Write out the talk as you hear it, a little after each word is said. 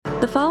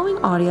The following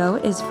audio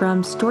is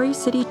from Story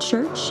City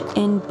Church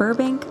in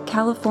Burbank,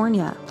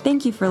 California.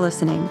 Thank you for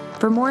listening.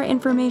 For more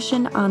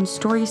information on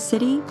Story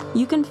City,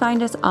 you can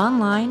find us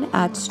online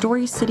at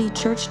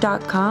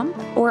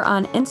storycitychurch.com or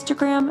on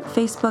Instagram,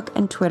 Facebook,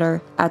 and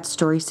Twitter at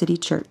Story City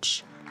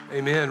Church.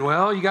 Amen.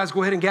 Well, you guys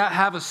go ahead and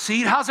have a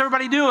seat. How's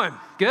everybody doing?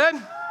 Good?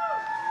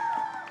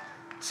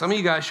 Some of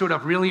you guys showed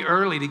up really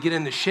early to get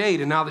in the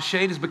shade, and now the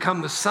shade has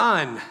become the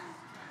sun.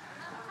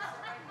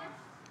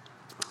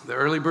 The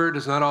early bird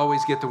does not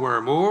always get the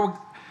worm. Well, we're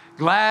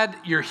glad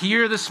you're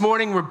here this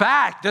morning. We're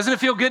back. Doesn't it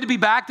feel good to be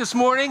back this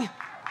morning?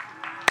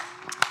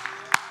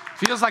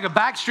 Feels like a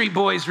Backstreet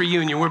Boys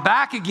reunion. We're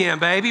back again,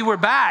 baby. We're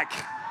back.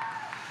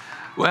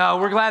 Well,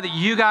 we're glad that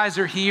you guys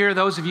are here.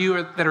 Those of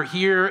you that are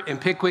here in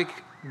Pickwick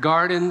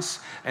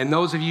Gardens, and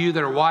those of you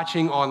that are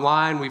watching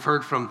online, we've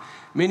heard from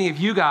many of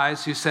you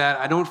guys who said,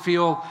 I don't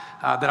feel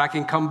that I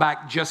can come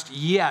back just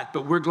yet,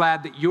 but we're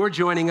glad that you're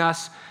joining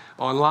us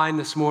online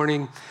this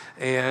morning.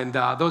 And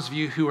those of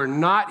you who are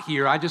not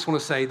here, I just want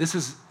to say this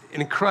is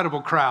an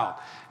incredible crowd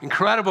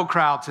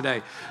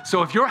today.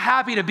 So if you're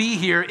happy to be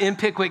here in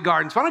Pickwick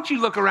Gardens, why don't you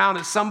look around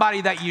at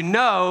somebody that you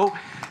know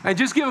and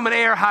just give them an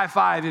air high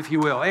five, if you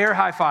will, air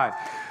high five.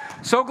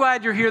 So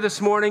glad you're here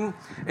this morning.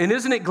 And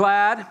isn't it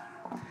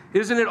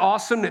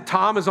awesome that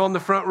Tom is on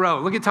the front row?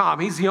 Look at Tom.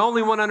 He's the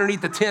only one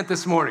underneath the tent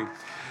this morning.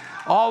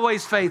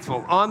 Always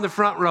faithful, on the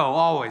front row,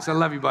 always. I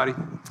love you, buddy.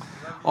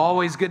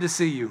 Always good to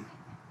see you.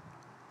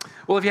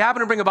 Well, if you happen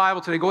to bring a Bible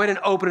today, go ahead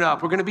and open it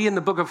up. We're going to be in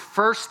the book of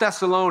 1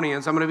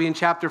 Thessalonians. I'm going to be in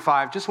chapter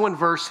 5, just one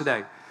verse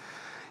today.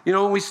 You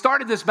know, when we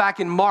started this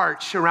back in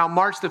March, around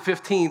March the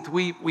 15th,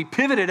 we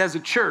pivoted as a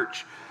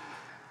church.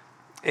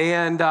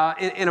 And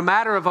in a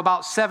matter of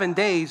about 7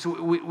 days,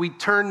 we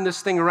turned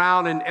this thing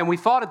around, and we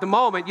thought at the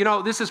moment, you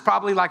know, this is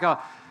probably like a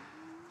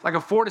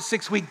 4 to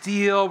 6 week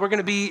deal. We're going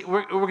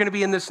to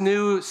be in this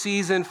new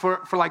season for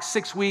like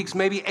 6 weeks,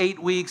 maybe 8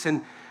 weeks,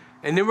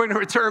 and then we're going to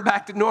return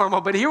back to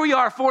normal. But here we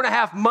are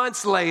 4.5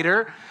 months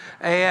later,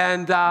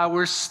 and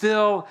we're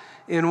still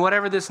in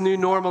whatever this new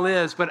normal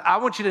is. But I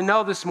want you to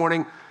know this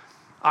morning,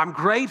 I'm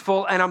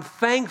grateful and I'm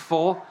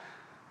thankful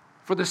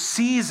for the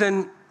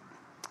season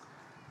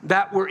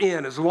that we're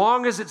in. As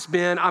long as it's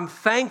been, I'm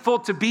thankful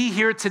to be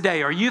here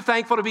today. Are you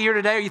thankful to be here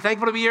today? Are you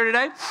thankful to be here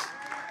today?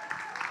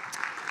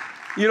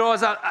 You know,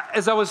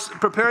 as I was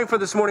preparing for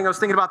this morning, I was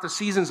thinking about the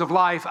seasons of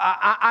life.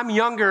 I'm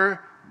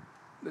younger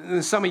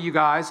than some of you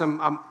guys. I'm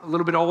a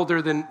little bit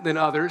older than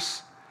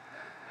others.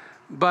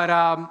 But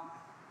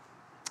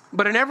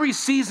in every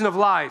season of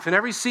life, in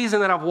every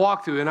season that I've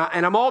walked through,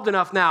 and I'm old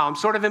enough now, I'm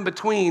sort of in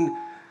between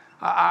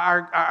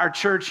our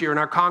church here and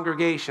our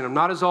congregation. I'm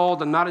not as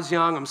old, I'm not as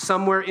young, I'm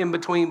somewhere in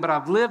between, but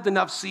I've lived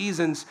enough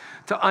seasons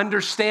to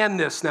understand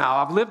this now.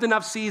 I've lived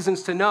enough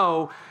seasons to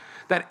know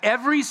that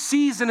every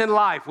season in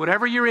life,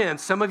 whatever you're in,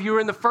 some of you are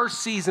in the first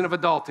season of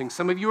adulting,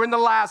 some of you are in the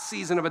last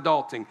season of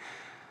adulting,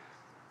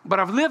 but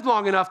I've lived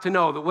long enough to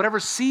know that whatever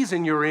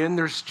season you're in,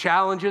 there's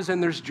challenges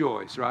and there's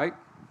joys, right?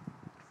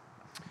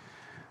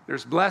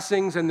 There's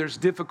blessings and there's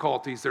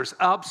difficulties. There's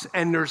ups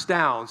and there's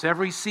downs.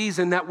 Every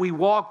season that we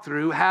walk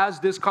through has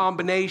this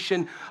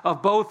combination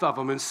of both of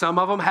them, and some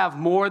of them have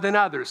more than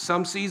others.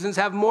 Some seasons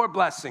have more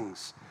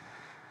blessings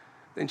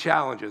than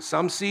challenges.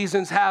 Some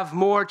seasons have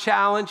more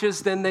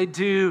challenges than they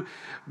do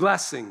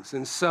blessings.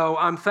 And so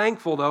I'm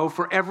thankful, though,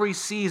 for every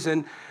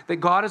season that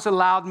God has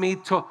allowed me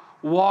to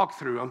walk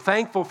through. I'm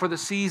thankful for the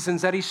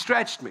seasons that He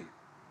stretched me.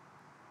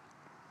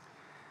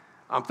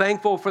 I'm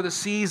thankful for the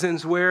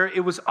seasons where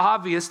it was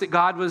obvious that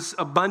God was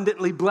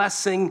abundantly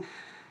blessing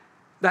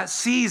that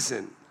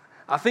season.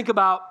 I think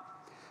about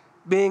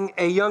being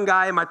a young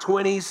guy in my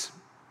 20s,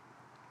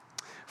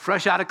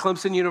 fresh out of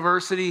Clemson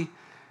University,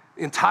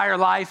 entire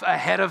life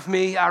ahead of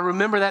me. I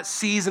remember that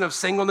season of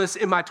singleness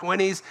in my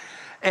 20s,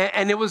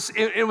 and it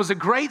was a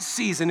great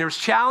season. There was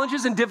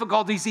challenges and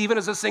difficulties even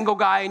as a single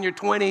guy in your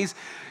 20s.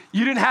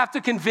 You didn't have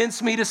to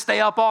convince me to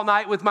stay up all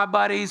night with my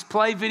buddies,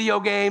 play video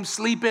games,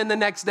 sleep in the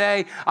next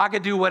day. I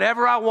could do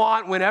whatever I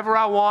want, whenever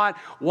I want,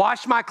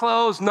 wash my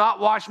clothes,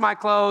 not wash my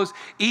clothes,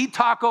 eat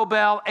Taco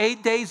Bell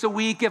 8 days a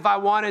week if I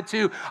wanted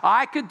to.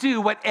 I could do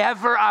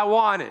whatever I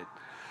wanted.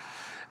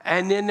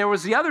 And then there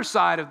was the other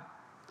side of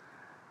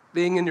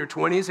being in your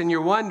 20s, and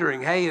you're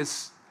wondering, hey,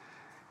 is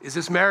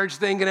this marriage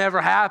thing going to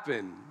ever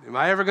happen? Am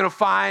I ever going to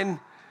find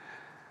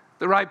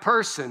the right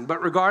person?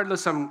 But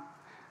regardless, I'm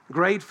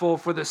grateful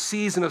for the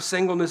season of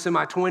singleness in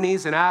my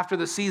 20s. And after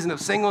the season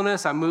of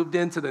singleness, I moved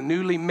into the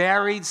newly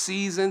married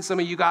season. Some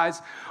of you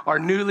guys are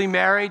newly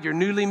married. You're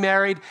newly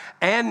married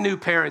and new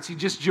parents. You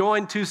just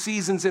joined 2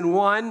 seasons in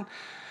one.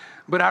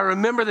 But I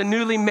remember the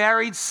newly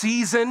married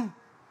season.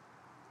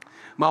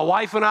 My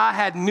wife and I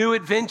had new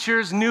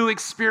adventures, new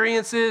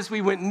experiences. We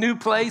went new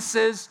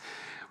places.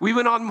 We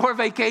went on more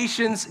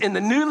vacations in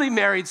the newly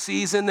married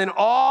season than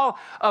all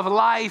of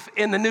life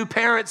in the new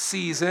parent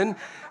season.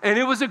 And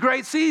it was a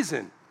great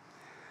season.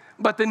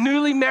 But the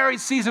newly married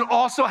season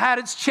also had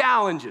its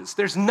challenges.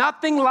 There's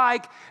nothing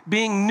like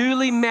being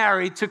newly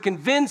married to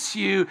convince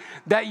you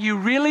that you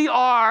really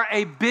are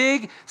a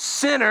big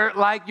sinner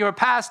like your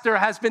pastor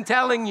has been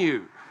telling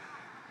you.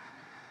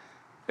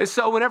 And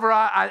so whenever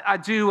I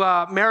do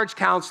marriage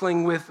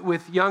counseling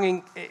with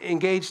young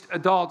engaged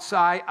adults,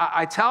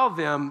 I tell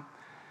them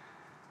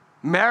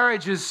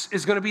marriage is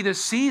going to be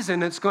this season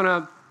that's going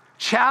to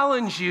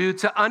challenge you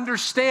to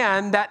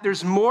understand that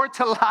there's more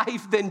to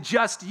life than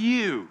just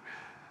you.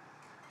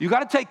 You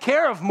got to take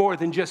care of more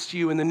than just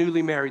you in the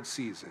newly married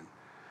season.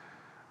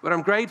 But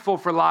I'm grateful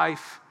for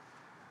life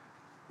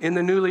in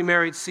the newly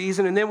married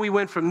season. And then we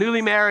went from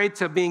newly married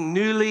to being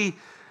new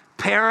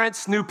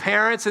parents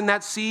in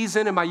that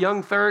season. In my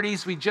young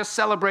 30s, we just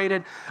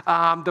celebrated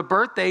the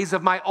birthdays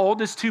of my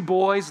oldest two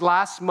boys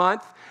last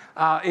month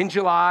in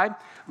July.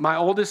 My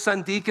oldest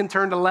son, Deacon,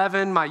 turned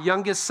 11. My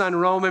youngest son,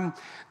 Roman,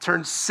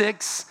 turned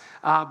 6.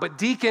 But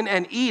Deacon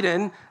and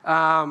Eden,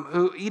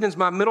 Eden's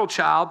my middle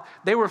child,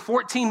 they were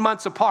 14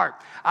 months apart.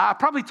 I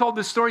probably told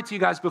this story to you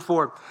guys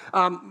before.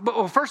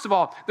 But first of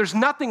all, there's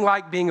nothing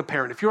like being a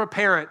parent. If you're a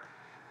parent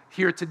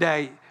here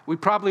today, we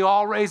probably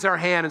all raise our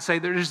hand and say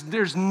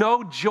there's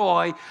no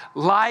joy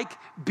like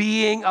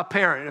being a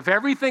parent. Of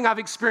everything I've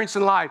experienced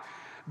in life,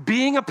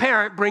 being a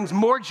parent brings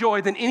more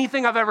joy than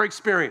anything I've ever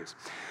experienced.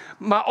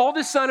 My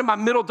oldest son and my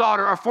middle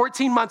daughter are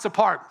 14 months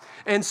apart.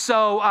 And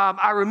so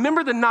I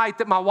remember the night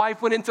that my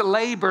wife went into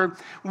labor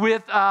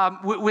with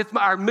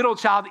our middle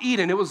child,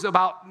 Eden. It was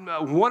about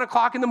 1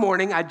 o'clock in the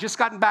morning. I'd just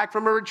gotten back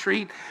from a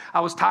retreat.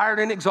 I was tired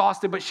and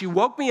exhausted, but she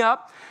woke me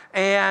up.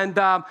 And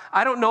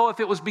I don't know if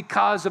it was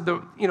because of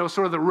the,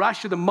 sort of the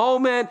rush of the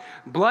moment,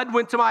 blood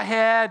went to my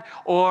head,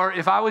 or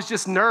if I was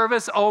just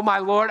nervous. Oh my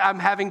Lord, I'm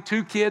having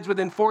two kids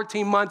within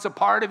 14 months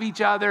apart of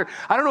each other.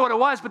 I don't know what it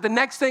was, but the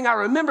next thing I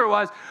remember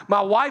was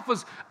my wife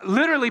was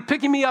literally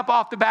picking me up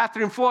off the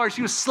bathroom floor.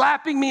 She was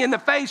slapping me in the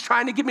face,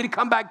 trying to get me to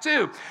come back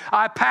too.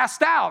 I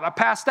passed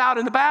out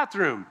in the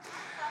bathroom.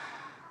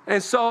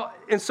 And so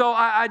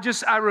I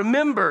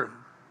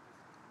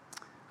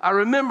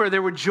remember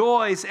there were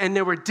joys and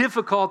there were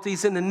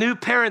difficulties in the new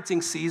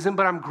parenting season,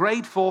 but I'm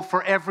grateful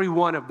for every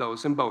one of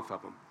those and both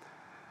of them.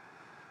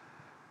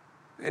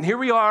 And here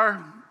we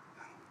are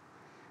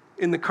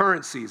in the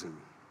current season.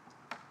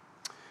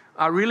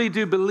 I really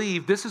do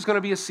believe this is going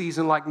to be a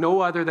season like no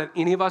other that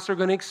any of us are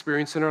going to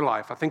experience in our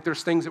life. I think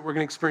there's things that we're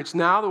going to experience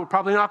now that we're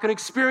probably not going to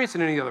experience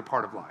in any other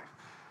part of life.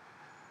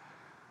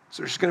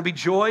 So there's going to be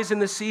joys in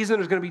this season.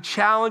 There's going to be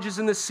challenges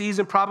in this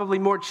season, probably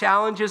more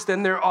challenges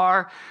than there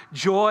are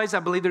joys. I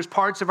believe there's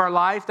parts of our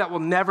life that will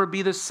never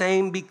be the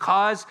same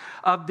because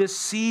of this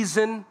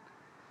season.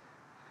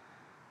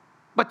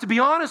 But to be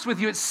honest with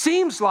you, it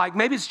seems like,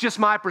 maybe it's just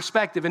my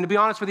perspective, and to be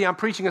honest with you, I'm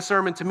preaching a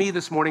sermon to me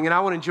this morning, and I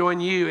want to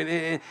join you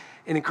and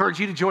encourage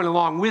you to join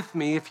along with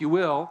me, if you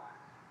will.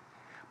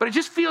 But it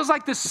just feels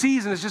like this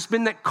season has just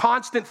been that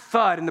constant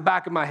thud in the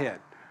back of my head.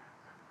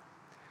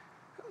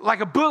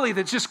 Like a bully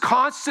that's just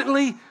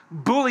constantly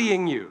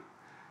bullying you.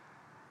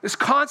 This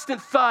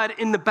constant thud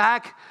in the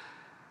back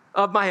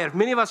of my head. If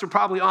many of us are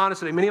probably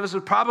honest today, many of us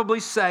would probably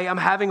say, I'm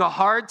having a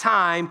hard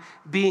time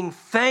being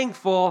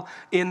thankful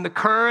in the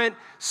current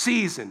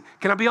season.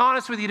 Can I be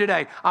honest with you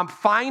today? I'm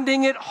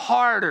finding it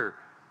harder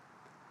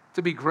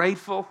to be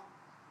grateful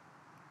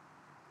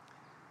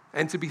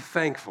and to be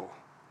thankful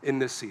in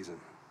this season.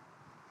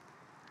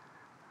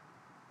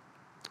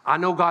 I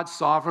know God's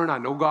sovereign. I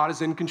know God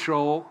is in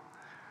control.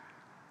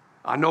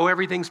 I know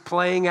everything's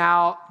playing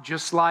out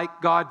just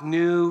like God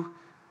knew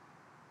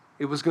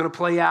it was going to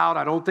play out.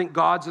 I don't think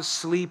God's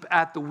asleep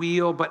at the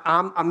wheel, but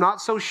I'm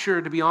not so sure,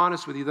 to be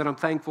honest with you, that I'm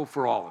thankful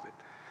for all of it.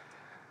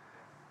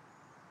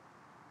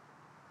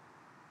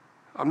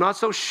 I'm not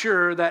so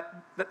sure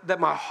that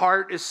my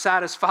heart is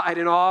satisfied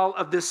in all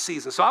of this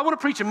season. So I want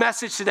to preach a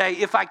message today,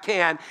 if I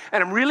can,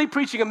 and I'm really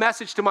preaching a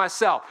message to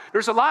myself.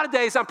 There's a lot of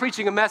days I'm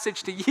preaching a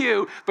message to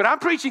you, but I'm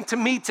preaching to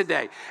me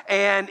today.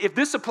 And if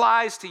this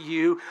applies to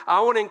you, I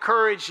want to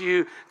encourage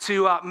you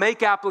to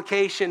make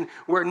application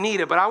where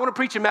needed. But I want to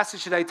preach a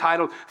message today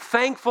titled,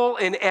 Thankful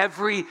in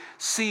Every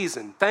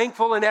Season.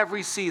 Thankful in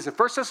Every Season.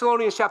 1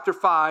 Thessalonians chapter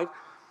 5.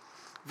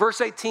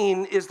 Verse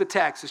 18 is the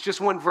text. It's just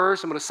one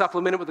verse. I'm going to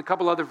supplement it with a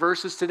couple other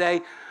verses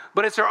today.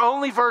 But it's our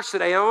only verse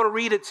today. I want to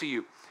read it to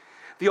you.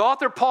 The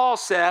author Paul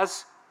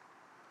says,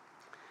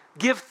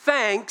 give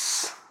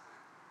thanks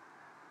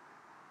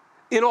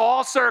in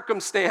all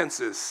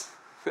circumstances.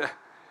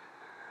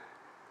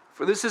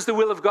 For this is the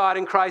will of God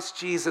in Christ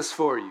Jesus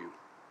for you.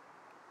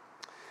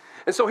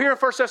 And so here in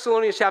 1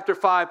 Thessalonians chapter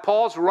 5,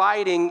 Paul's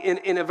writing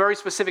in a very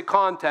specific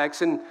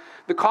context. And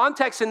the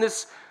context in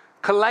this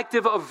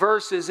collective of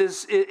verses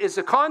is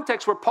a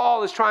context where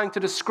Paul is trying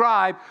to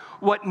describe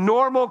what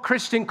normal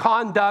Christian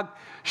conduct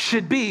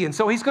should be. And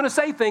so he's going to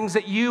say things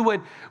that you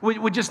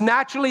would just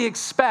naturally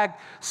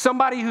expect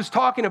somebody who's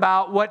talking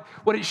about what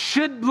it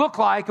should look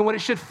like and what it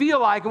should feel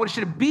like and what it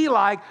should be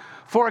like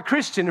for a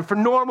Christian and for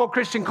normal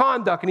Christian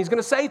conduct. And he's going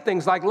to say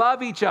things like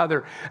love each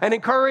other and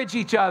encourage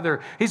each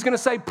other. He's going to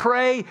say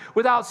pray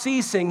without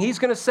ceasing. He's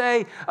going to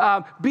say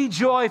be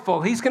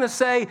joyful. He's going to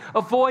say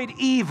avoid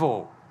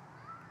evil.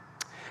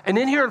 And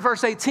then here in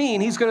verse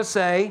 18, he's going to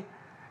say,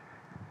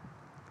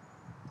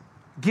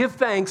 give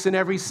thanks in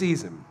every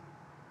season.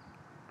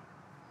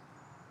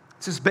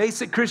 It's this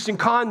basic Christian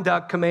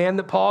conduct command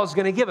that Paul is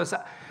going to give us.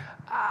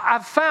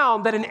 I've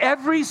found that in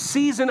every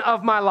season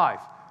of my life,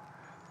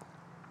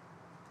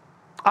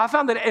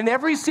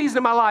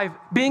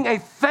 being a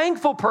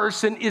thankful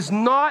person is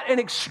not an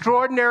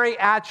extraordinary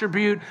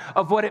attribute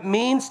of what it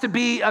means to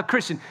be a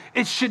Christian.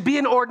 It should be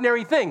an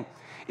ordinary thing.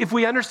 If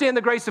we understand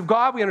the grace of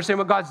God, we understand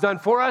what God's done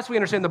for us, we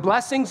understand the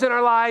blessings in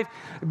our life,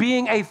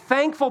 being a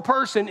thankful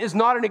person is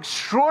not an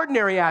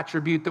extraordinary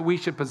attribute that we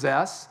should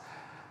possess.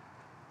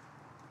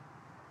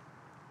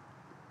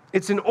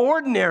 It's an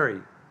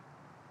ordinary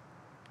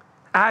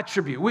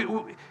attribute.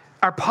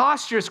 Our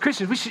posture as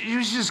Christians, we should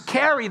just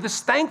carry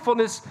this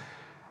thankfulness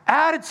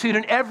attitude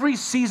in every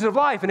season of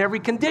life, in every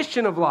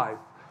condition of life.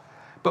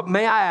 But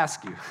may I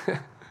ask you,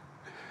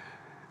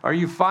 are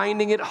you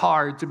finding it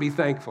hard to be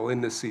thankful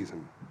in this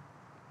season?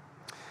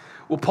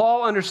 Well,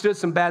 Paul understood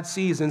some bad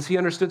seasons. He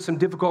understood some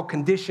difficult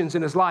conditions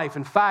in his life.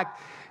 In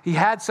fact, he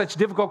had such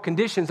difficult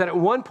conditions that at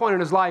one point in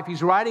his life,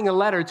 he's writing a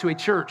letter to a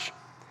church.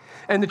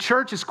 And the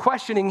church is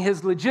questioning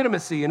his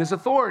legitimacy and his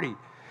authority.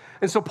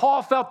 And so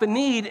Paul felt the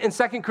need in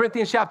 2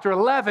 Corinthians chapter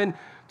 11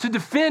 to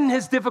defend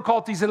his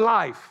difficulties in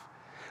life.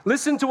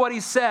 Listen to what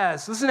he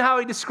says. Listen to how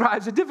he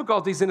describes the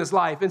difficulties in his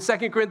life. In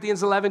 2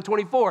 Corinthians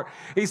 11:24,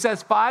 he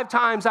says, 5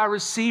 times I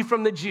received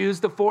from the Jews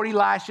the 40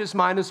 lashes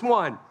minus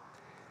 1.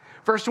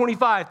 Verse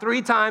 25,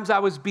 3 times I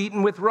was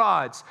beaten with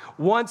rods.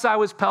 Once I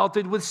was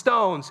pelted with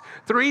stones.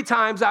 3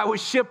 times I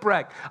was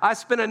shipwrecked. I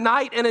spent a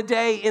night and a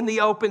day in the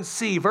open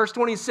sea. Verse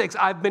 26,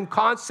 I've been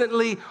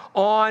constantly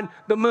on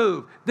the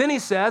move. Then he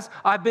says,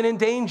 I've been in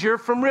danger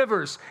from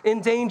rivers,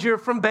 in danger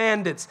from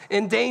bandits,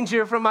 in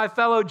danger from my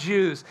fellow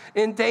Jews,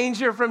 in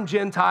danger from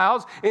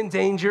Gentiles, in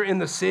danger in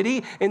the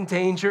city, in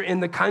danger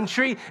in the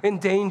country, in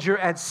danger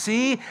at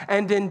sea,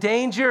 and in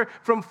danger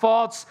from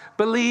false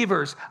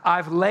believers.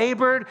 I've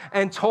labored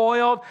and toiled,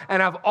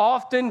 and I've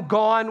often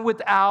gone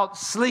without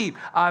sleep.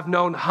 I've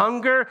known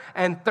hunger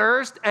and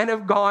thirst and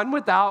have gone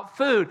without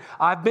food.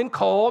 I've been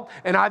cold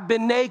and I've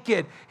been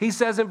naked. He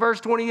says in verse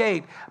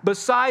 28,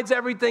 besides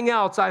everything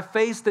else, I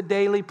face the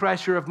daily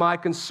pressure of my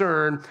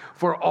concern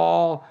for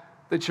all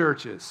the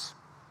churches.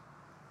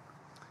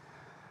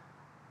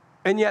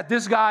 And yet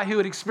this guy who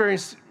had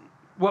experienced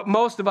what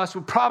most of us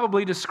would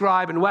probably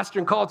describe in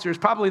Western culture as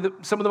probably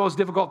some of the most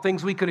difficult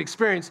things we could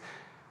experience.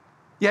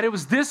 Yet it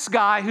was this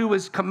guy who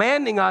was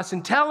commanding us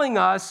and telling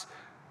us,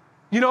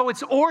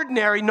 it's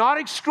ordinary, not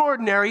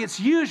extraordinary, it's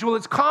usual,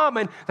 it's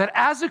common, that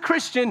as a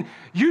Christian,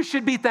 you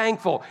should be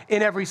thankful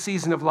in every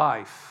season of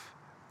life.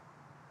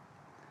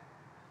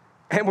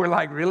 And we're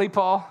like, really,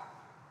 Paul?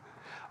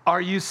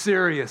 Are you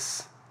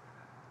serious?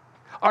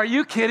 Are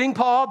you kidding,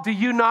 Paul? Do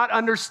you not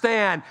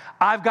understand?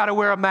 I've got to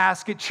wear a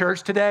mask at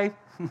church today.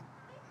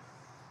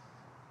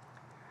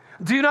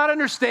 Do you not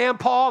understand,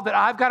 Paul, that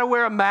I've got to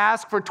wear a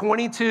mask for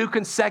 22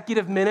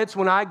 consecutive minutes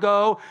when I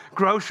go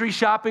grocery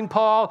shopping,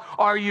 Paul?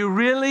 Are you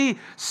really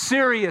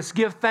serious?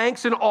 Give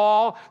thanks in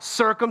all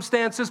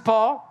circumstances,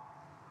 Paul?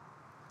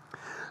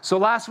 So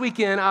last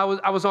weekend, I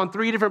was on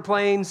 3 different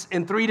planes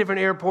in 3 different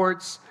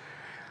airports,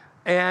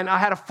 and I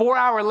had a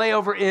 4-hour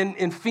layover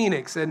in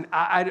Phoenix, and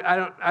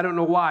I don't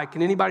know why.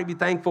 Can anybody be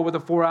thankful with a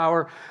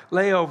 4-hour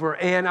layover?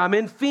 And I'm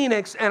in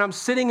Phoenix, and I'm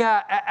sitting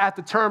at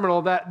the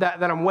terminal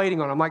that I'm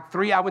waiting on. I'm like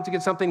I went to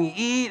get something to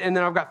eat, and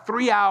then I've got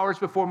 3 hours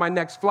before my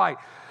next flight.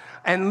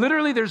 And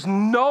literally, there's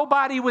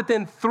nobody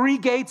within 3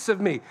 gates of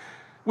me.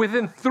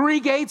 Within 3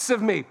 gates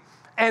of me.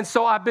 And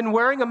so I've been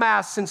wearing a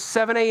mask since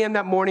 7 a.m.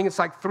 that morning. It's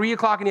like 3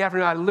 o'clock in the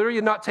afternoon. I literally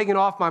am not taking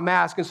off my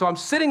mask. And so I'm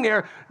sitting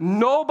there,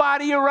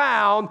 nobody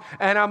around.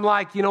 And I'm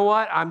like, you know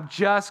what? I'm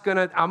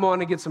going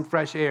to get some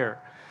fresh air.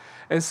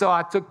 And so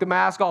I took the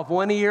mask off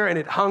one ear and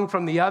it hung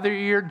from the other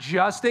ear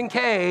just in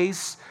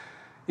case.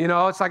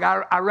 It's like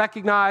I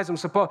recognize I'm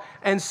supposed.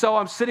 And so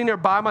I'm sitting there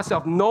by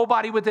myself,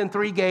 nobody within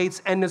 3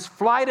 gates. And this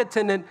flight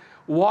attendant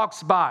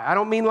walks by. I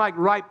don't mean like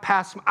right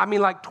past, I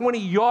mean like 20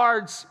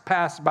 yards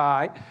past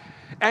by.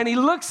 And he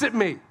looks at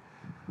me.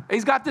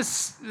 He's got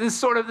this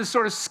sort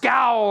of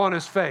scowl on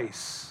his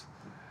face.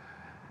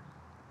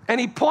 And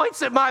he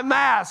points at my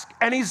mask,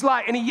 and he's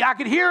like, I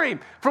could hear him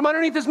from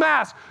underneath his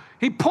mask.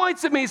 He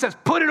points at me, he says,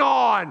 put it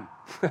on.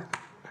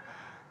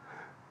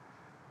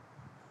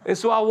 And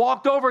so I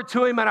walked over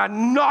to him and I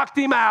knocked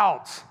him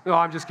out. No,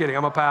 I'm just kidding.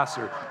 I'm a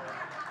pastor.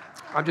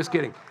 I'm just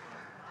kidding.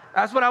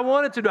 That's what I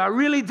wanted to do. I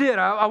really did.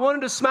 I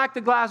wanted to smack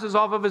the glasses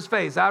off of his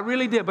face. I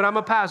really did, but I'm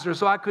a pastor,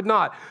 so I could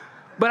not.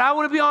 But I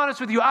want to be honest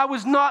with you, I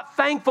was not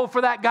thankful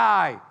for that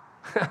guy.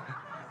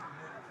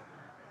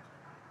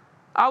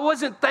 I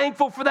wasn't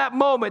thankful for that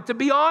moment. To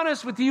be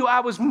honest with you, I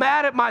was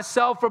mad at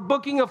myself for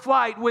booking a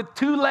flight with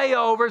 2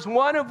 layovers,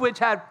 one of which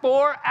had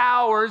 4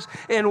 hours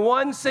in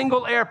one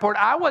single airport.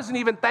 I wasn't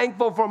even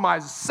thankful for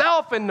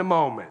myself in the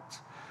moment.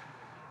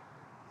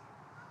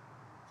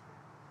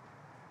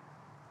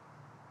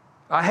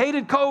 I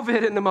hated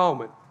COVID in the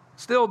moment,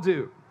 still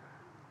do.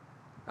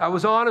 I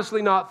was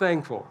honestly not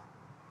thankful.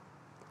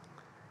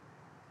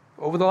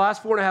 Over the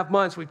last 4.5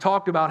 months, we've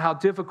talked about how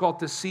difficult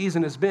this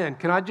season has been.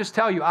 Can I just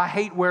tell you, I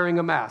hate wearing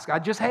a mask. I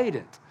just hate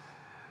it.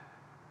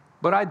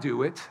 But I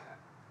do it.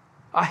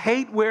 I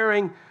hate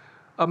wearing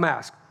a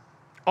mask.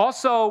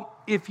 Also,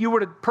 if you were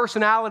to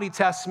personality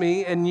test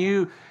me and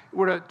you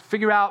were to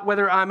figure out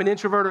whether I'm an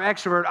introvert or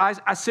extrovert,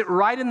 I sit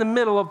right in the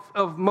middle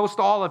of most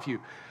all of you.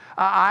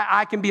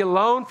 I can be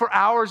alone for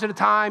hours at a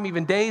time,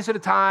 even days at a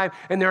time,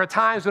 and there are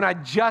times when I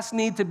just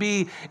need to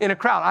be in a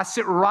crowd. I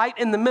sit right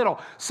in the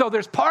middle. So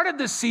there's part of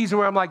this season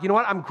where I'm like, you know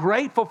what, I'm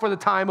grateful for the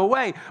time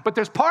away, but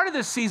there's part of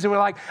this season where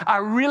like, I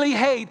really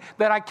hate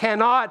that I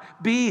cannot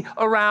be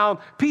around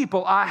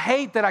people. I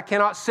hate that I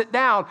cannot sit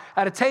down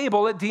at a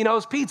table at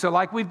Dino's Pizza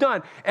like we've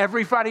done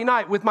every Friday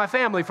night with my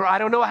family for I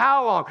don't know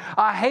how long.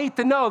 I hate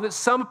to know that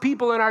some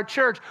people in our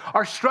church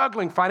are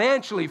struggling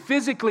financially,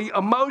 physically,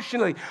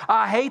 emotionally.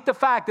 I hate the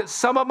fact that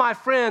some of my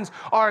friends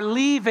are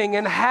leaving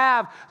and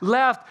have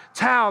left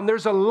town.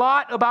 There's a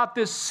lot about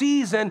this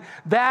season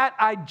that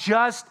I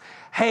just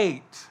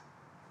hate.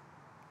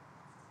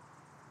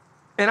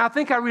 And I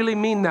think I really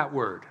mean that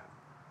word.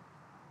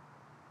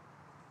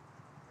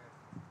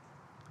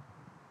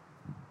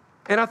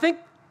 And I think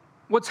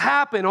what's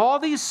happened, all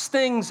these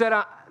things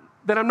that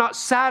I'm not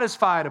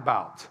satisfied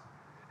about,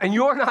 and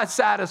you're not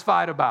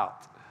satisfied about,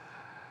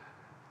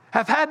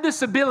 have had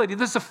this ability,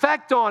 this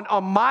effect on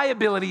my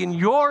ability and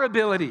your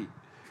ability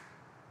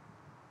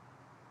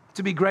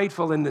to be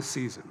grateful in this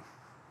season.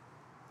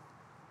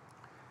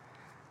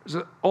 There's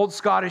an old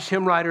Scottish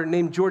hymn writer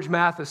named George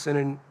Matheson,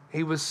 and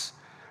he was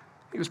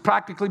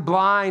practically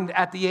blind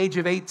at the age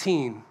of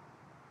 18.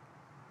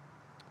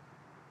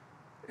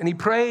 And he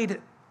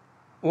prayed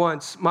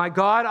once, "My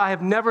God, I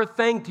have never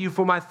thanked you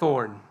for my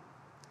thorn.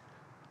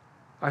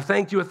 I've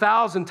thanked you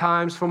 1,000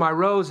 times for my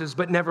roses,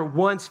 but never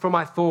once for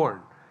my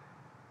thorn.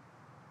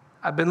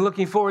 I've been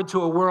looking forward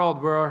to a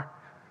world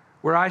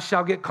where I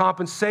shall get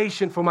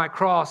compensation for my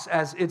cross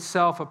as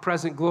itself a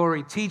present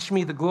glory. Teach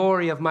me the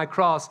glory of my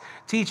cross.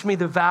 Teach me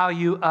the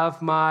value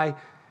of my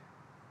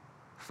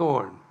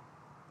thorn.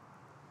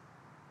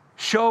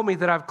 Show me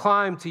that I've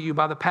climbed to you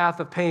by the path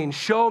of pain.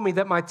 Show me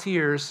that my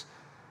tears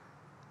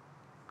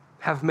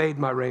have made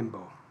my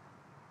rainbow."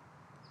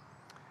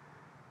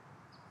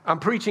 I'm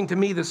preaching to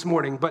me this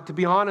morning, but to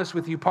be honest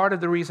with you, part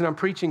of the reason I'm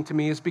preaching to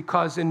me is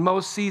because in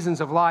most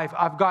seasons of life,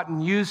 I've gotten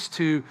used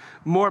to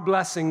more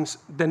blessings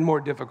than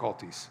more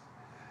difficulties.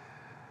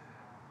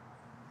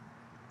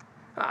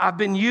 I've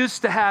been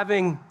used to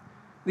having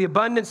the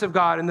abundance of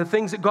God and the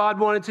things that God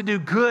wanted to do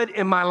good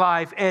in my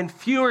life, and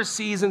fewer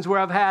seasons where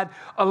I've had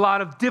a lot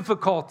of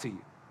difficulty.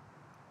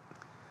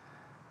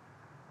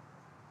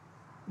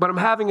 But I'm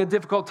having a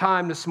difficult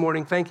time this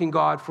morning thanking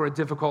God for a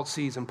difficult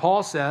season.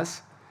 Paul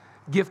says,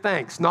 give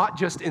thanks, not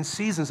just in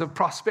seasons of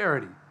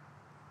prosperity,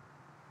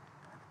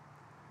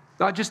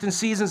 not just in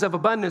seasons of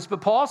abundance,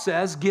 but Paul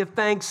says, give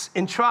thanks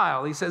in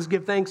trial. He says,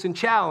 give thanks in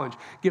challenge,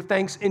 give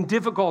thanks in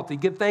difficulty,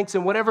 give thanks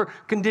in whatever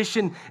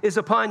condition is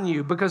upon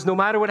you, because no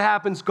matter what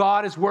happens,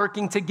 God is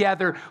working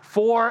together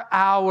for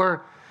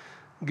our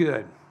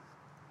good.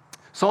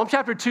 Psalm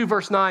chapter 2,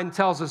 verse 9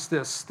 tells us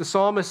this. The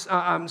psalmist,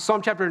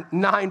 Psalm chapter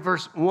 9,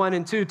 verse 1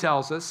 and 2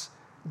 tells us,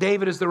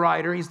 David is the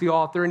writer, he's the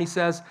author, and he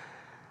says,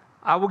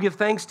 I will give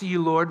thanks to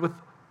you, Lord,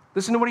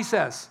 listen to what he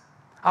says.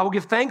 I will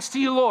give thanks to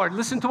you, Lord.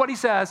 Listen to what he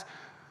says,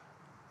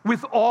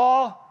 with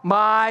all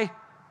my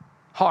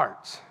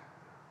heart.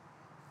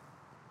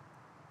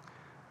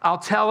 I'll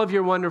tell of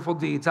your wonderful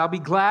deeds. I'll be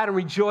glad and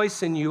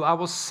rejoice in you. I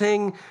will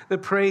sing the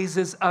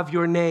praises of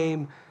your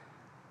name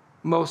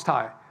most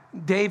high.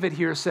 David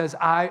here says,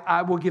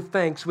 I will give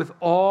thanks with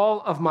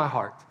all of my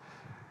heart.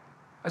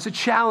 That's a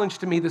challenge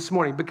to me this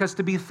morning, because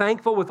to be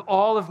thankful with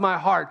all of my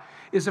heart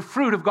is a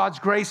fruit of God's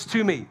grace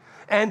to me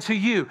and to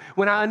you.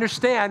 When I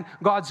understand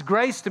God's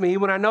grace to me,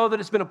 when I know that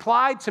it's been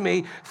applied to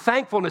me,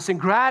 thankfulness and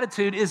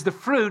gratitude is the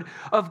fruit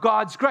of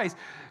God's grace.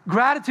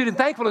 Gratitude and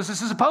thankfulness is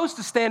supposed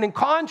to stand in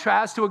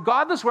contrast to a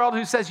godless world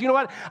who says, you know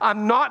what,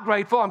 I'm not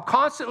grateful, I'm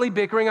constantly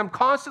bickering, I'm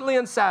constantly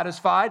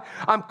unsatisfied,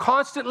 I'm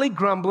constantly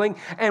grumbling,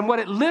 and what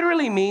it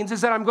literally means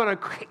is that I'm going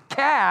to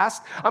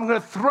cast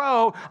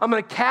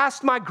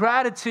my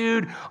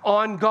gratitude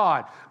on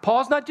God.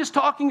 Paul's not just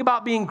talking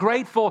about being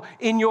grateful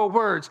in your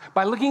words,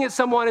 by looking at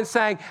someone and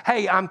saying,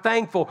 hey, I'm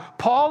thankful.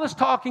 Paul is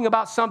talking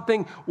about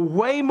something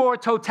way more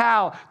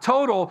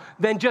total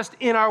than just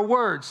in our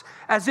words,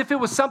 as if it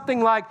was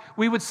something like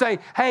we would say,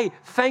 hey,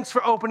 thanks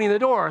for opening the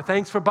door, or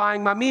thanks for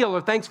buying my meal, or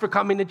thanks for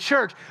coming to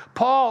church.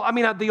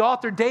 The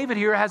author David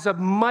here has a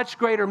much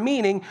greater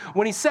meaning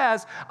when he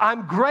says,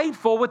 I'm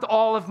grateful with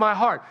all of my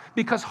heart.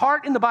 Because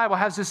heart in the Bible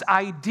has this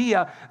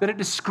idea that it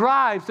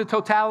describes the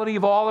totality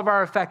of all of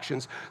our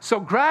affections. So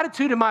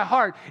gratitude in my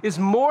heart is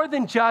more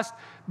than just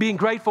being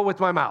grateful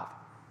with my mouth.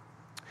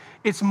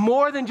 It's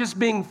more than just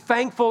being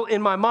thankful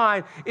in my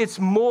mind. It's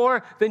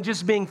more than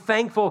just being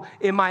thankful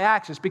in my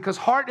actions, because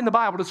heart in the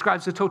Bible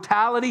describes the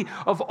totality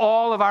of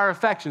all of our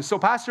affections. So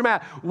Pastor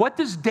Matt, what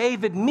does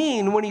David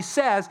mean when he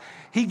says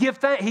he gives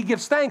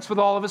thanks with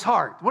all of his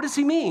heart? What does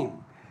he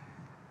mean?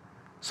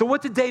 So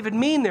what did David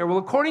mean there? Well,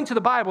 according to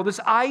the Bible, this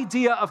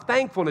idea of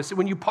thankfulness,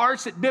 when you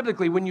parse it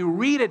biblically, when you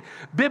read it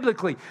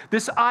biblically,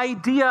 this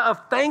idea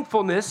of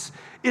thankfulness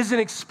is an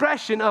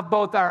expression of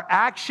both our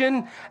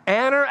action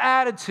and our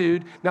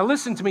attitude. Now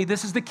listen to me,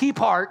 this is the key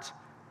part.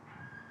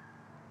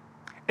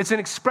 It's an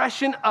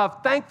expression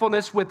of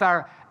thankfulness with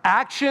our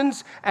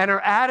actions and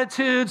our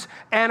attitudes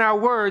and our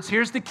words.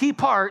 Here's the key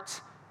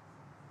part.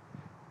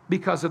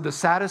 Because of the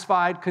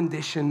satisfied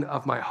condition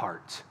of my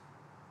heart.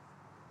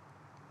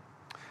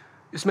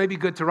 This may be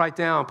good to write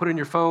down, put in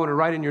your phone or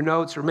write in your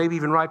notes, or maybe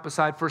even right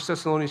beside 1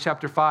 Thessalonians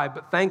chapter 5.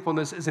 But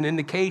thankfulness is an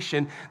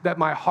indication that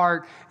my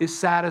heart is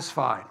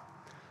satisfied.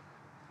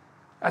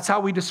 That's how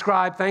we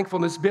describe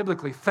thankfulness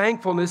biblically.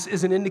 Thankfulness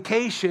is an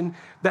indication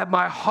that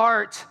my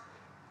heart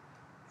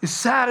is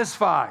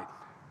satisfied.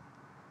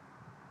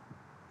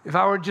 If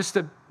I were just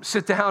to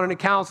sit down in a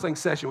counseling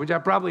session, which I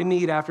probably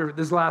need after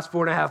this last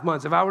 4.5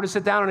 months, if I were to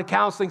sit down in a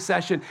counseling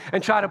session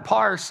and try to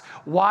parse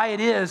why it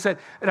is that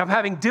I'm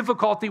having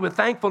difficulty with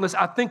thankfulness,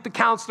 I think the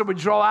counselor would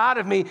draw out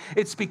of me,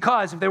 it's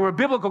because, if they were a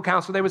biblical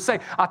counselor, they would say,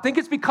 I think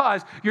it's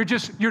because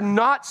you're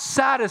not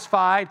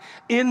satisfied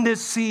in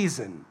this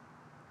season.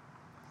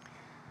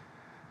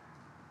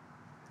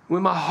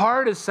 When my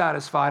heart is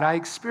satisfied, I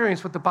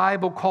experience what the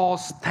Bible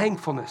calls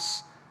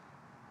thankfulness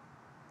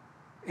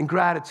and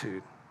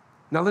gratitude.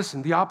 Now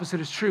listen, the opposite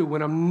is true.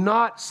 When I'm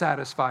not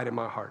satisfied in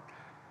my heart,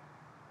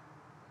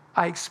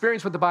 I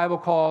experience what the Bible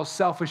calls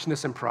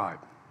selfishness and pride.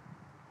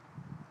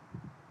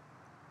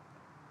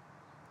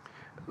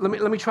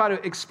 Let me try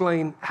to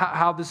explain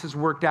how this has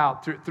worked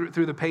out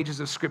through the pages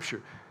of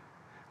Scripture.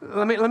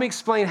 Let me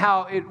explain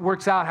how it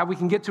works out, how we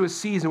can get to a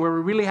season where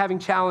we're really having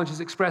challenges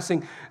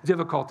expressing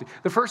difficulty.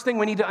 The first thing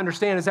we need to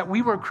understand is that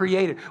we were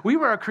created. We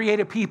were a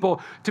created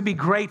people to be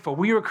grateful.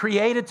 We were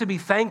created to be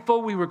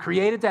thankful. We were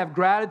created to have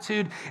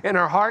gratitude in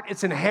our heart.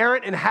 It's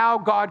inherent in how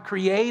God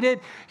created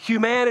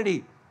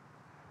humanity.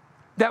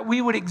 That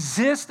we would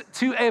exist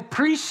to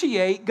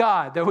appreciate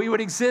God, that we would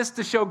exist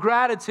to show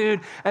gratitude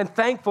and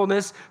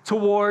thankfulness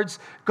towards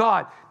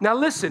God. Now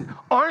listen,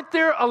 aren't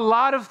there a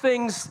lot of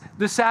things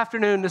this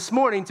afternoon, this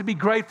morning, to be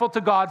grateful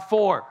to God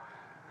for?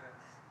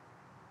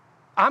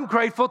 I'm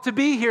grateful to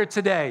be here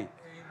today. Amen.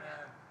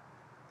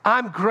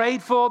 I'm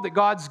grateful that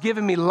God's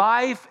given me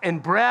life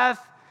and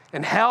breath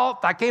and health.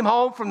 I came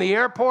home from the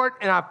airport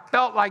and I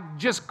felt like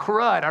just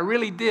crud. I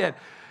really did.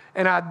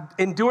 And I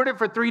endured it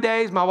for 3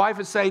 days. My wife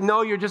would say,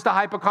 no, you're just a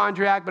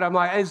hypochondriac. But I'm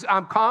like,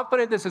 I'm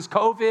confident this is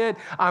COVID.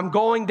 I'm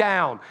going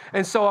down.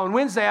 And so on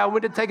Wednesday, I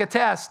went to take a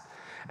test.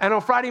 And on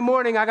Friday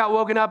morning, I got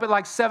woken up at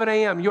like 7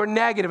 a.m. You're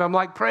negative. I'm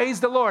like, praise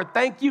the Lord.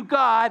 Thank you,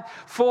 God,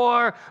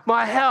 for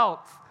my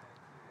health.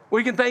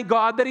 We can thank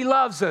God that He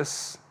loves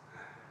us.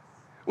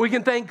 We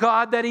can thank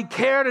God that He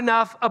cared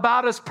enough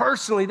about us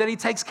personally, that He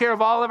takes care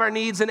of all of our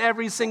needs in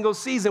every single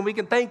season. We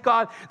can thank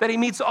God that He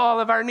meets all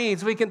of our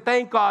needs. We can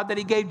thank God that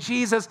He gave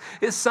Jesus,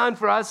 His Son,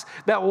 for us,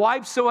 that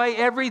wipes away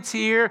every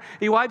tear.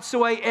 He wipes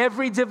away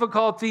every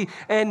difficulty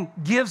and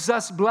gives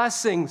us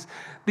blessings.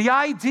 The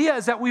idea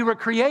is that we were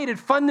created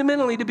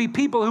fundamentally to be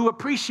people who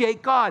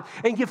appreciate God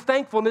and give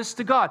thankfulness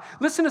to God.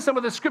 Listen to some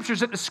of the scriptures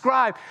that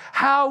describe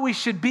how we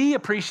should be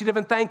appreciative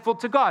and thankful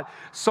to God.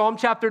 Psalm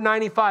chapter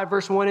 95,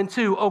 verse 1 and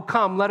 2. Oh,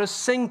 come, let us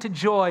sing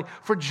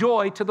for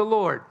joy to the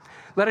Lord.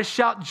 Let us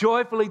shout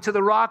joyfully to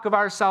the rock of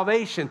our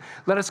salvation.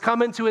 Let us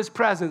come into His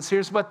presence.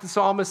 Here's what the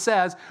psalmist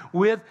says,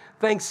 with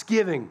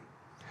thanksgiving.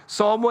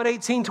 Psalm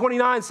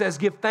 118:29 says,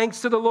 give thanks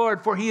to the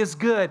Lord, for He is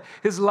good.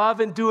 His love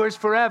endures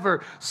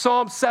forever.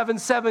 Psalm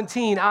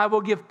 7:17, I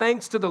will give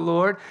thanks to the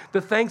Lord,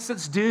 the thanks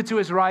that's due to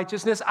His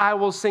righteousness. I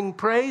will sing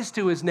praise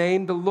to His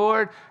name, the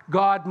Lord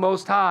God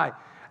Most High.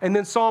 And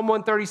then Psalm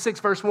 136,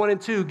 verse 1 and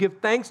 2, give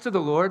thanks to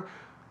the Lord,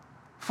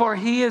 for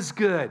He is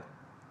good.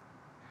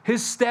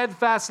 His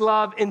steadfast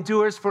love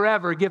endures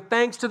forever. Give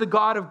thanks to the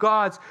God of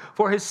gods,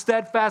 for His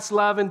steadfast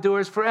love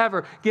endures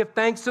forever. Give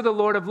thanks to the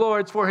Lord of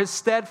lords, for His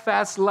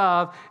steadfast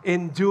love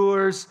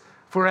endures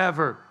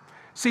forever.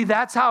 See,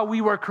 that's how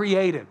we were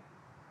created.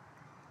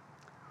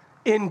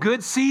 In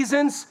good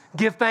seasons,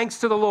 give thanks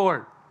to the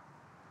Lord.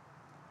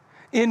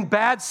 In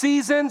bad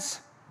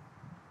seasons,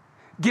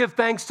 give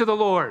thanks to the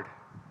Lord.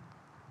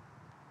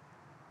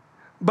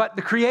 But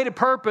the creative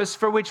purpose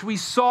for which we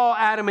saw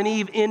Adam and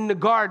Eve in the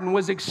garden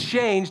was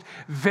exchanged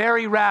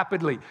very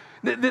rapidly.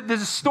 The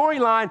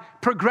storyline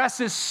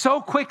progresses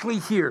so quickly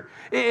here.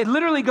 It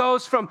literally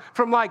goes from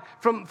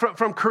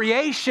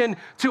creation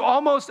to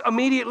almost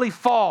immediately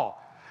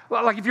fall.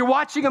 Like if you're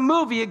watching a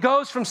movie, it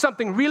goes from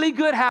something really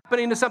good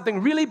happening to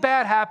something really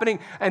bad happening,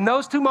 and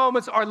those two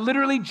moments are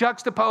literally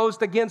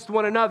juxtaposed against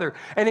one another,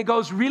 and it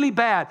goes really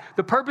bad.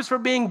 The purpose for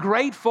being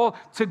grateful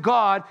to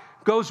God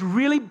goes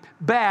really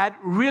bad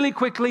really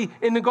quickly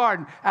in the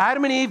garden.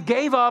 Adam and Eve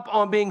gave up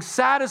on being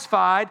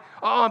satisfied,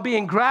 on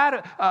being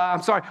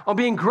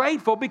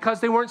grateful because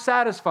they weren't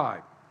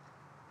satisfied.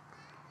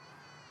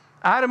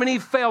 Adam and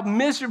Eve failed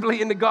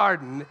miserably in the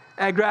garden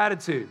at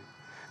gratitude.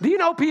 Do you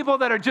know people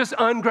that are just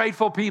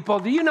ungrateful people?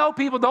 Do you know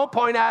people, don't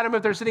point at them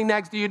if they're sitting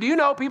next to you. Do you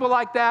know people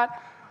like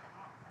that?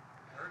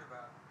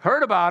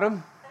 Heard about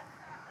them.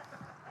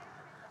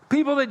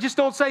 People that just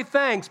don't say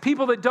thanks.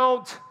 People that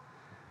don't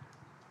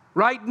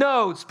write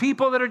notes.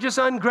 People that are just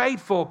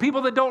ungrateful.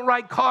 People that don't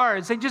write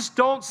cards. They just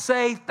don't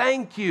say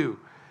thank you.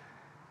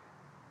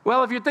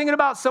 Well, if you're thinking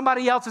about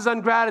somebody else's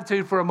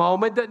ingratitude for a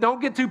moment,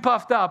 don't get too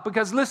puffed up,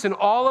 because listen,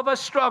 all of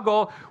us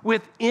struggle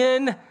with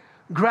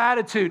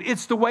ingratitude.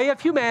 It's the way of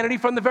humanity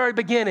from the very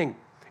beginning.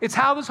 It's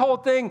how this whole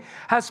thing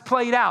has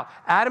played out.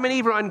 Adam and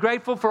Eve were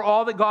ungrateful for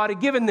all that God had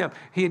given them.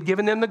 He had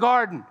given them the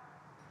garden.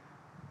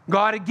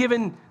 God had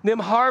given them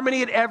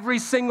harmony at every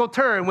single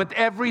turn with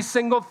every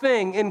single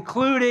thing,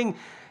 including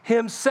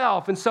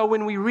himself. And so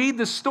when we read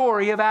the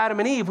story of Adam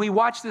and Eve, we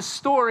watch this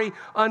story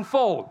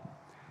unfold,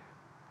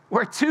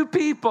 where two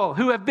people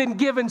who have been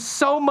given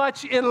so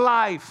much in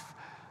life.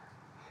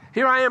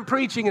 Here I am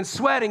preaching and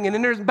sweating, and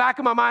in the back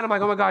of my mind, I'm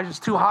like, oh my gosh, it's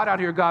too hot out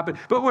here, God.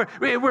 But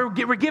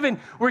we're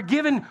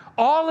given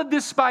all of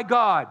this by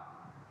God.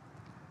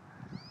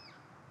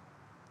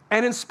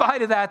 And in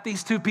spite of that,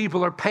 these two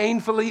people are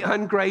painfully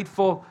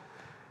ungrateful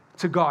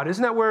to God.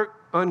 Isn't that where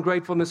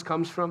ungratefulness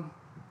comes from?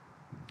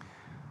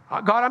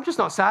 God, I'm just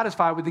not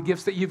satisfied with the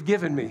gifts that you've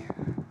given me.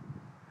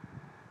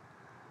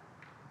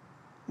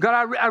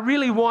 God, I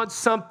really want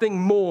something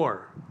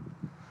more.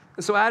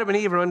 And so Adam and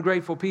Eve are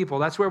ungrateful people.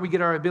 That's where we get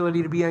our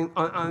ability to be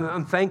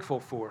unthankful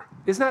for.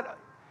 Isn't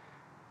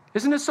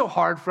it so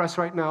hard for us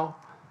right now?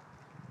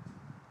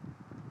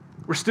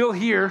 We're still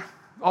here,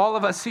 all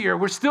of us here.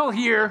 We're still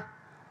here.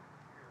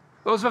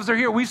 Those of us who are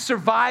here, we've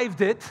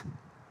survived it.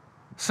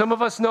 Some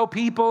of us know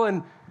people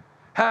and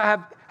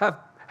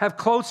have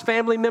close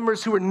family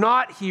members who are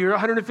not here.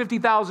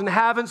 150,000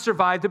 haven't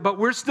survived it, but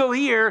we're still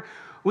here.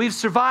 We've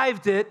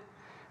survived it.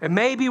 And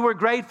maybe we're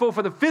grateful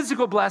for the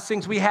physical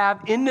blessings we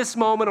have in this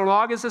moment on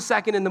August the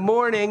 2nd in the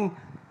morning.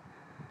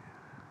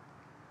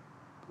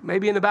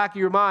 Maybe in the back of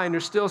your mind,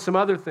 there's still some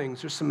other things.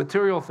 There's some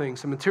material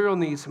things, some material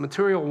needs, some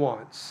material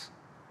wants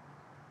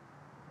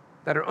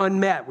that are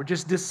unmet. We're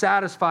just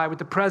dissatisfied with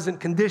the present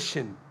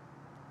condition.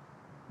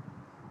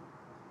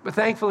 But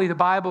thankfully, the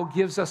Bible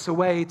gives us a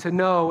way to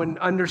know and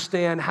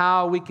understand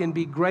how we can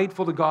be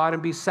grateful to God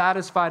and be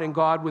satisfied in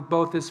God with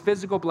both his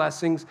physical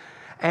blessings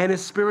and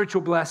his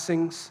spiritual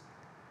blessings.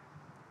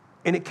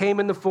 And it came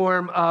in the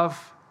form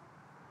of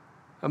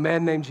a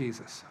man named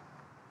Jesus.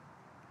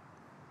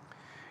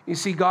 You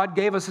see, God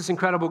gave us this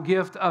incredible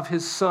gift of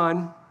his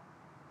Son.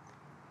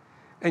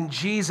 And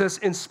Jesus,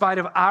 in spite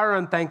of our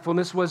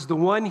unthankfulness, was the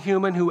one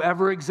human who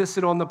ever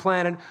existed on the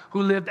planet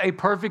who lived a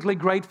perfectly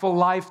grateful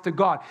life to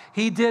God.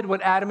 He did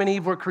what Adam and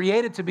Eve were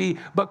created to be,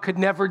 but could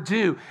never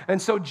do.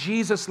 And so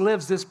Jesus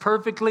lives this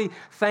perfectly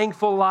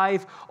thankful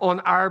life on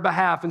our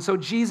behalf. And so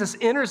Jesus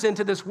enters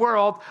into this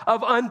world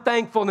of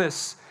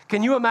unthankfulness.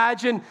 Can you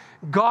imagine?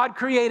 God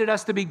created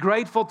us to be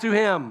grateful to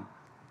him.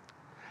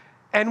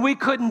 And we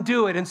couldn't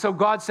do it. And so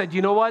God said,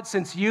 you know what?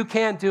 Since you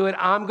can't do it,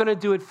 I'm going to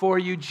do it for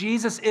you.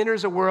 Jesus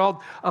enters a world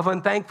of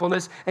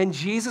unthankfulness, and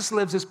Jesus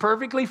lives this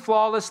perfectly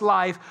flawless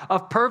life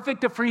of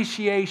perfect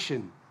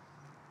appreciation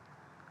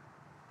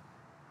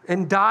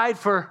and died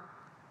for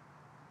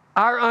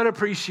our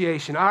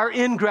unappreciation, our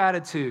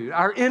ingratitude,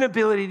 our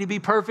inability to be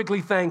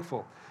perfectly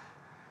thankful.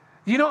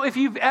 You know, if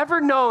you've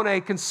ever known a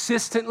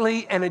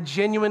consistently and a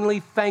genuinely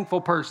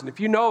thankful person,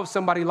 if you know of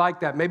somebody like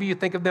that, maybe you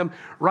think of them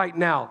right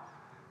now.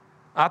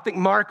 I think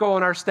Marco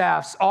on our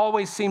staff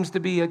always seems to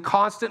be a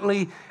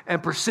constantly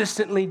and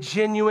persistently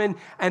genuine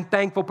and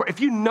thankful person. If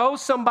you know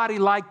somebody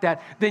like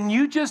that, then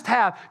you just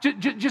have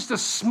just a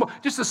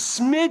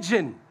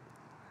smidgen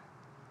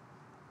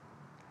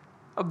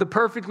of the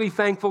perfectly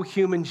thankful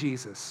human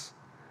Jesus.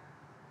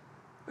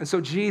 And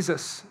so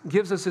Jesus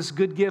gives us this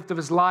good gift of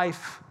his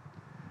life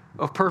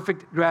of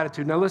perfect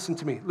gratitude. Now listen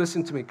to me,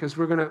 because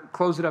we're going to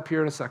close it up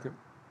here in a second.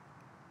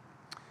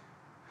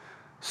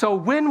 So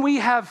when we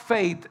have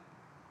faith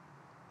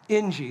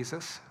in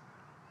Jesus,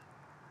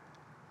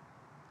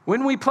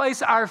 when we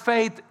place our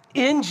faith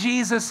in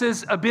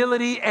Jesus'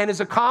 ability and his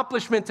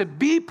accomplishment to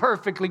be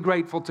perfectly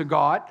grateful to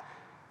God.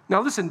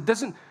 Now listen,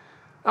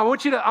 I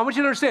want you to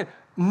understand,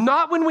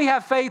 not when we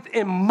have faith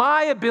in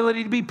my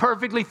ability to be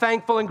perfectly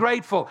thankful and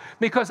grateful,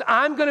 because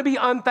I'm going to be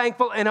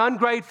unthankful and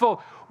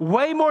ungrateful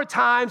way more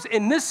times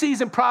in this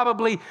season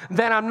probably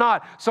than I'm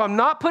not. So I'm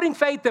not putting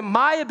faith in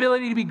my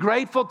ability to be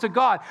grateful to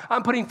God.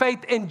 I'm putting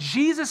faith in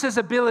Jesus'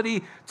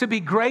 ability to be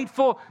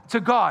grateful to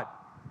God.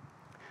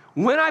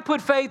 When I put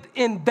faith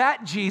in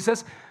that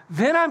Jesus,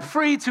 then I'm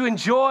free to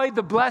enjoy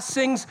the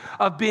blessings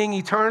of being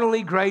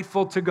eternally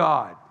grateful to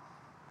God,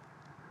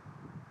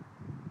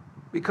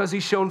 because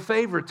he's shown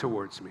favor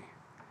towards me.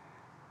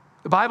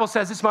 The Bible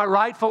says it's my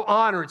rightful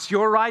honor. It's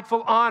your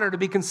rightful honor to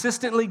be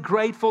consistently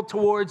grateful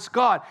towards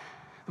God.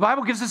 The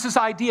Bible gives us this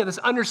idea, this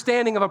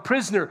understanding of a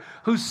prisoner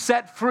who's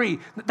set free.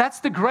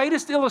 That's the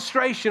greatest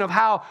illustration of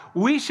how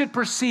we should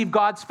perceive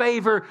God's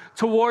favor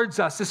towards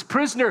us. This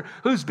prisoner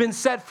who's been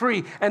set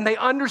free, and they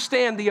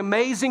understand the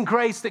amazing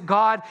grace that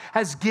God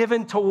has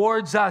given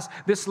towards us.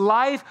 This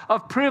life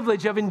of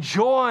privilege, of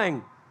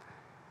enjoying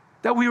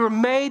that we were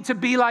made to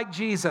be like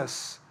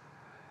Jesus.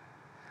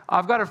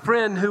 I've got a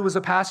friend who was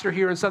a pastor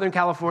here in Southern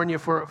California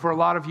for a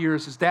lot of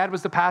years. His dad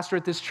was the pastor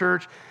at this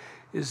church.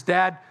 His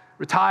dad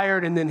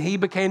retired, and then he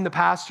became the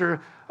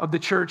pastor of the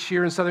church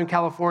here in Southern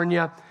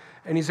California.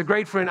 And he's a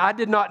great friend. I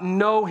did not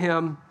know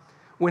him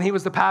when he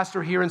was the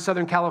pastor here in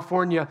Southern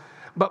California.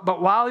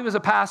 But while he was a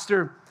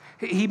pastor,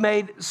 he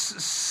made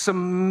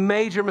some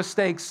major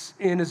mistakes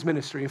in his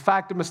ministry. In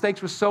fact, the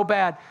mistakes were so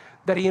bad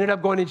that he ended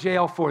up going to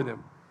jail for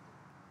them.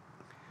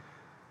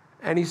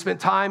 And he spent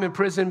time in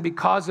prison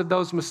because of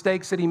those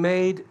mistakes that he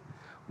made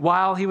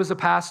while he was a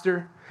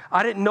pastor.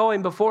 I didn't know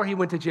him before he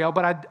went to jail,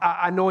 but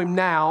I know him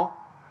now.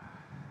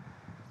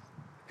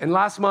 And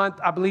last month,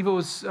 I believe it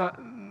was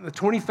the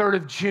 23rd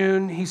of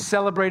June, he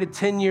celebrated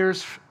 10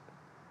 years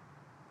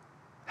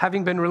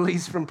having been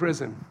released from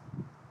prison.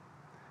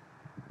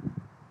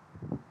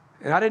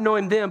 And I didn't know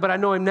him then, but I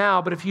know him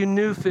now. But if you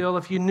knew Phil,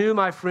 if you knew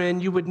my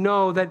friend, you would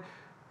know that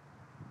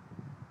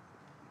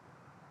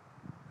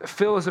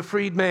Phil is a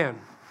freed man.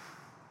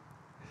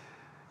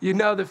 You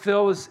know that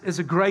Phil is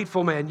a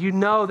grateful man. You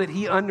know that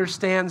he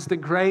understands the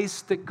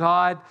grace that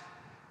God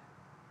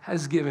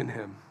has given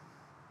him.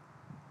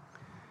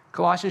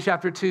 Colossians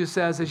chapter 2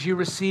 says, as you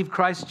receive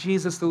Christ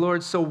Jesus the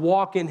Lord, so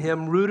walk in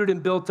him, rooted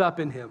and built up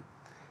in him,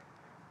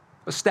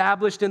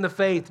 established in the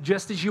faith,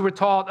 just as you were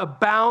taught,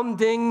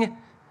 abounding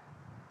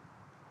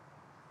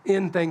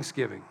in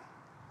thanksgiving.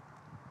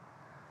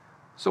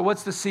 So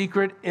what's the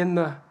secret in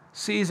the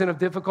season of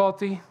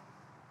difficulty?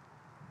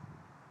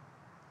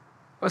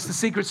 What's the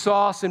secret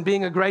sauce in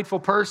being a grateful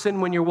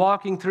person when you're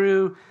walking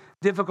through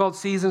difficult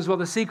seasons? Well,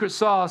 the secret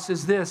sauce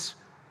is this.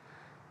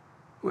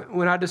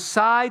 When I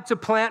decide to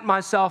plant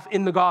myself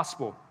in the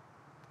gospel,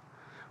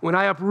 when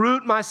I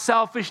uproot my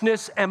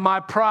selfishness and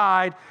my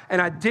pride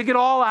and I dig it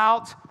all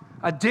out,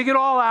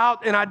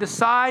 and I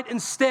decide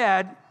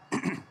instead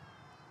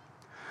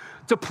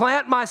to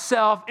plant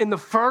myself in the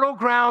fertile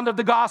ground of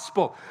the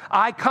gospel.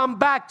 I come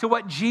back to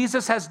what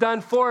Jesus has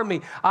done for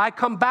me. I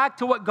come back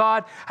to what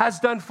God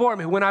has done for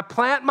me. When I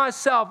plant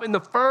myself in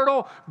the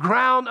fertile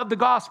ground of the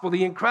gospel,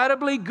 the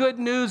incredibly good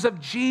news of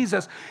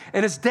Jesus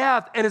and his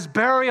death and his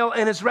burial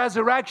and his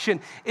resurrection,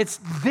 it's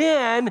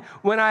then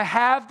when I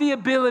have the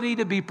ability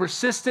to be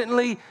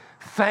persistently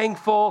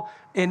thankful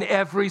in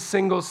every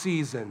single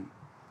season.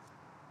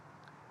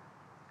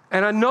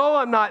 And I know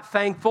I'm not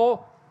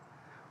thankful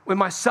when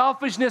my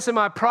selfishness and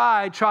my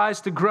pride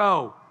tries to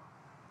grow.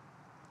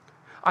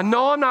 I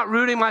know I'm not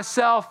rooting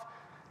myself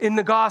in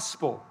the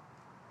gospel.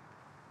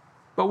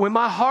 But when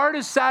my heart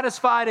is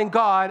satisfied in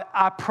God,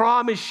 I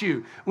promise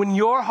you, when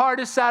your heart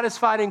is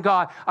satisfied in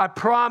God, I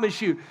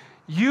promise you,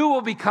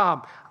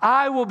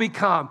 I will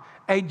become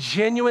a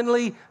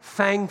genuinely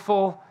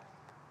thankful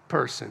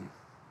person.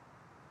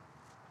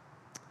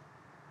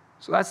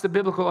 So that's the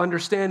biblical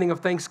understanding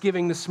of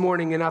Thanksgiving this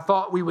morning. And I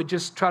thought we would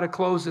just try to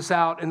close this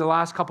out in the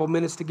last couple of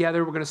minutes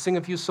together. We're going to sing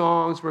a few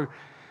songs. We're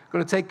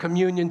going to take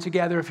communion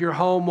together. If you're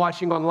home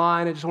watching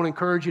online, I just want to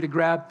encourage you to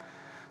grab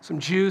some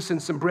juice and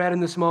some bread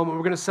in this moment.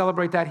 We're going to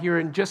celebrate that here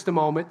in just a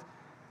moment.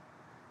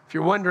 If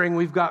you're wondering,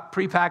 we've got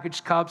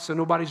prepackaged cups, so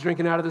nobody's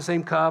drinking out of the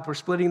same cup. We're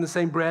splitting the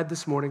same bread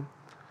this morning.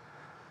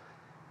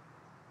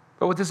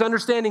 But with this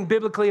understanding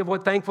biblically of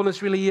what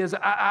thankfulness really is,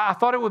 I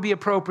thought it would be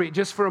appropriate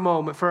just for a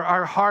moment for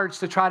our hearts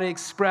to try to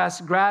express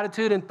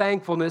gratitude and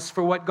thankfulness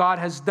for what God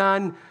has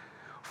done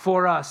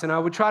for us. And I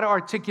would try to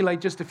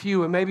articulate just a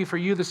few, and maybe for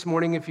you this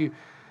morning, if you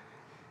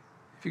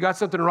got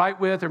something to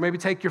write with, or maybe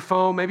take your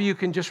phone, maybe you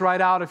can just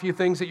write out a few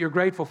things that you're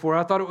grateful for.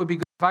 I thought it would be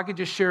good if I could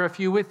just share a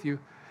few with you.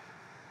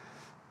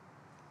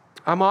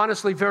 I'm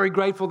honestly very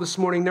grateful this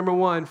morning, number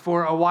one,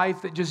 for a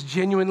wife that just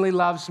genuinely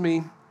loves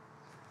me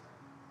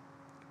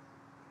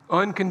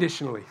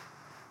unconditionally.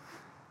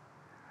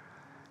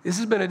 This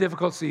has been a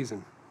difficult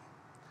season.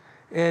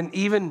 And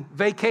even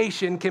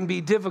vacation can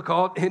be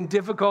difficult in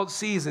difficult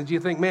seasons.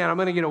 You think, man, I'm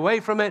going to get away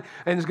from it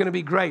and it's going to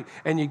be great.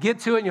 And you get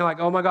to it and you're like,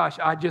 oh my gosh,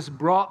 I just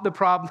brought the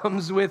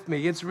problems with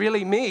me. It's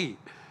really me.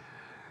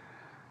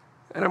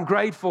 And I'm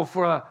grateful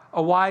for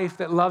a wife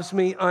that loves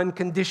me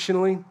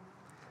unconditionally.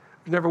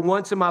 There's never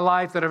once in my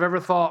life that I've ever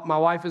thought my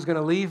wife is going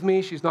to leave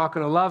me. She's not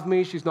going to love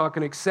me. She's not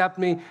going to accept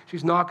me.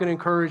 She's not going to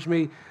encourage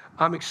me.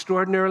 I'm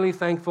extraordinarily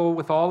thankful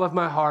with all of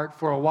my heart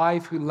for a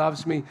wife who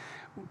loves me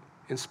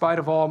in spite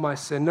of all my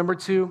sin. Number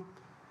two,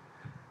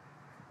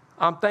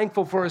 I'm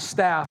thankful for a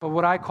staff of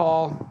what I'm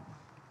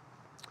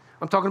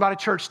talking about a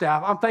church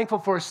staff. I'm thankful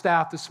for a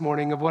staff this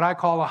morning of what I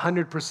call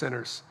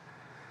 100%ers.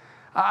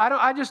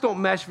 I just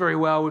don't mesh very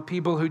well with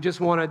people who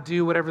just want to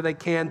do whatever they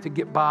can to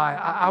get by.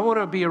 I want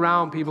to be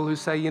around people who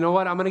say, you know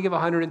what, I'm going to give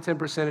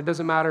 110%. It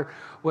doesn't matter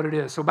what it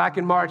is. So back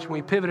in March, when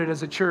we pivoted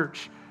as a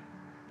church,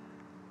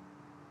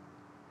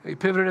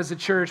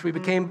 we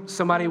became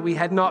somebody we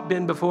had not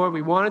been before.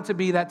 We wanted to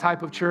be that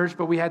type of church,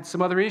 but we had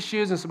some other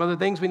issues and some other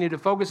things we needed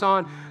to focus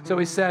on. So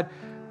we said,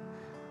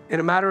 in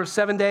a matter of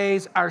 7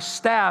 days, our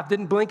staff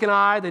didn't blink an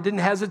eye. They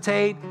didn't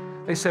hesitate.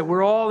 They said,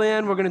 we're all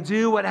in. We're going to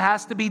do what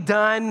has to be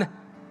done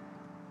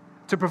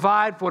to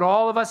provide for what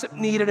all of us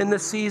needed in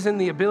this season,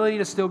 the ability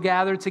to still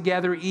gather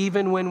together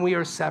even when we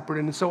are separate.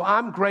 And so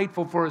I'm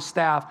grateful for a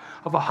staff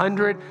of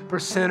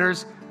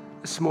 100%ers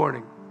this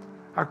morning.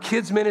 Our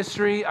kids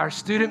ministry, our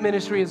student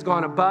ministry has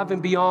gone above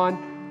and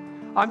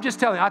beyond. I'm just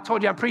telling you, I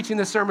told you I'm preaching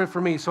this sermon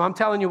for me, so I'm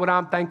telling you what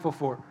I'm thankful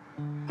for.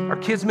 Our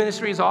kids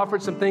ministry has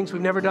offered some things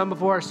we've never done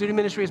before. Our student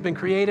ministry has been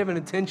creative and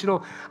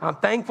intentional. I'm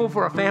thankful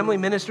for our family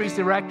ministries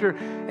director.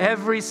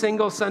 Every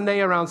single Sunday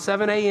around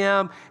 7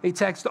 a.m., he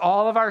texts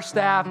all of our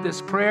staff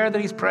this prayer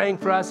that he's praying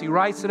for us. He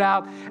writes it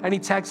out and he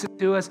texts it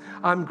to us.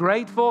 I'm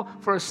grateful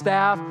for a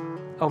staff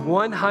of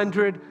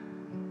 100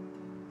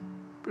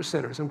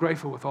 percenters. I'm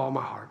grateful with all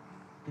my heart.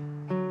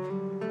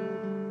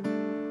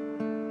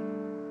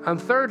 I'm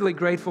thirdly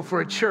grateful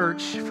for a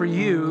church, for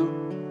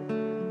you,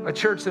 a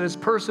church that has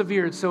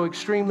persevered so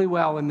extremely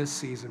well in this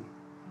season.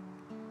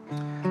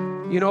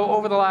 You know,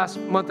 over the last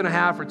month and a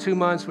half or 2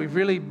 months, we've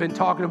really been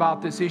talking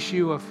about this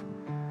issue of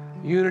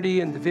unity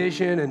and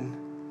division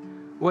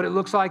and what it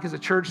looks like as a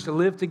church to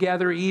live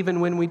together even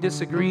when we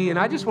disagree. And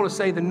I just want to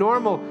say the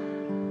normal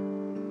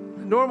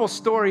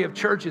story of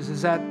churches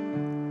is that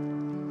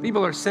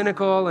people are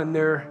cynical and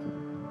they're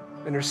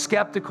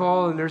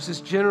skeptical, and there's this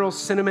general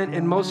sentiment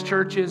in most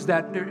churches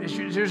that they're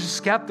just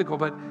skeptical.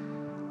 But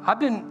I've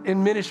been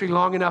in ministry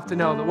long enough to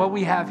know that what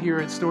we have here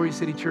at Story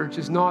City Church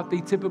is not the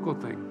typical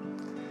thing.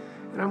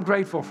 And I'm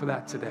grateful for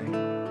that today.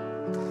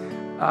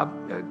 A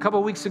couple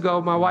of weeks ago,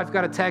 my wife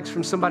got a text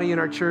from somebody in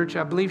our church.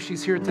 I believe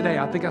she's here today.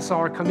 I think I saw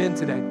her come in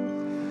today.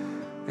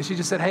 And she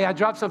just said, hey, I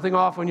dropped something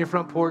off on your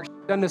front porch.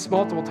 I've done this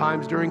multiple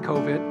times during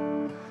COVID.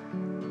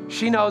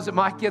 She knows that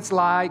Mike gets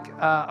like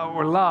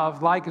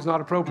is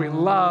not appropriate,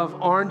 love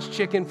orange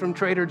chicken from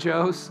Trader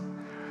Joe's.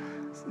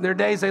 There are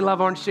days they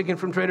love orange chicken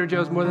from Trader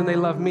Joe's more than they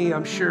love me,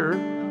 I'm sure.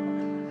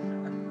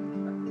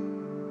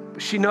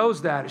 But she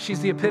knows that. She's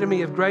the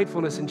epitome of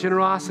gratefulness and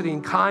generosity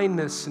and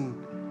kindness. And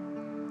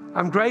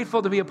I'm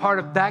grateful to be a part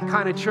of that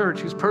kind of church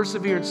who's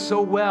persevered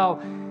so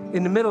well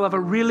in the middle of a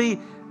really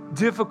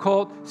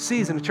difficult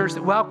season, a church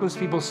that welcomes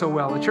people so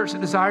well, a church that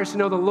desires to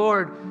know the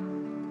Lord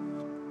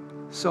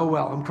so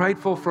well. I'm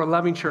grateful for a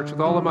loving church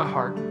with all of my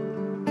heart.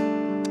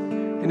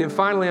 And then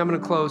finally, I'm going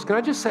to close. Can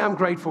I just say I'm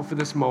grateful for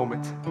this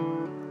moment?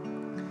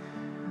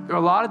 There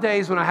are a lot of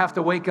days when I have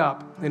to wake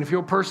up, and if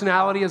your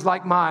personality is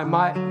like mine,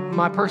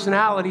 my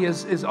personality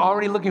is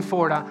already looking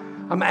forward.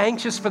 I'm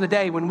anxious for the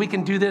day when we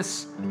can do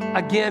this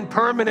again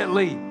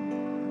permanently.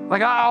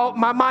 Like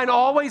my mind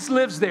always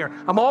lives there.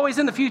 I'm always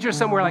in the future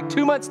somewhere, like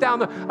 2 months down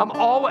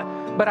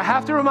but I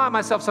have to remind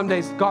myself some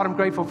days, God, I'm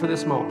grateful for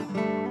this moment.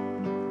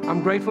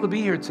 I'm grateful to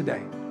be here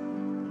today.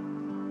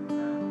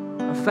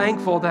 I'm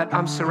thankful that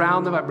I'm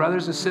surrounded by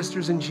brothers and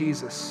sisters in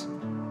Jesus.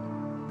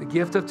 The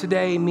gift of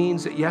today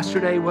means that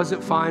yesterday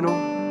wasn't final.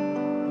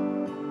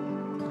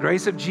 The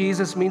grace of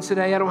Jesus means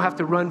today I don't have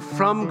to run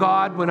from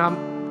God when I'm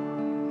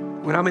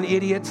an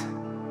idiot,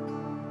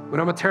 when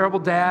I'm a terrible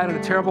dad and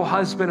a terrible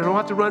husband. I don't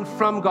have to run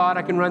from God.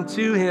 I can run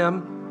to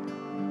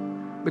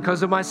Him.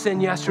 Because of my sin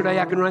yesterday,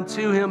 I can run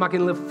to Him. I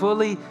can live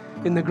fully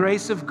in the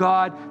grace of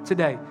God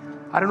today.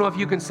 I don't know if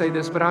you can say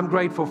this, but I'm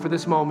grateful for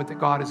this moment that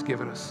God has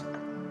given us.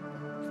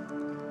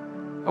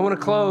 I want to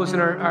close,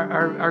 and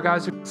our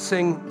guys are going to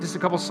sing just a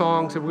couple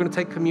songs, and we're going to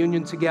take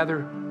communion together.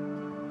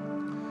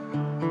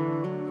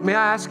 May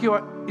I ask you,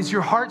 is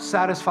your heart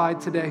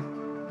satisfied today?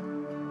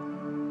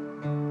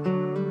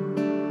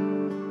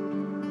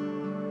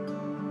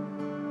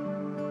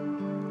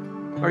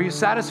 Are you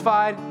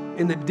satisfied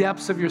in the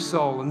depths of your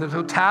soul, in the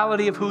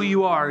totality of who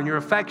you are, in your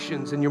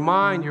affections, in your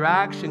mind, your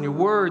action, your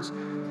words?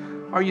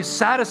 Are you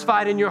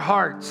satisfied in your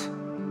heart?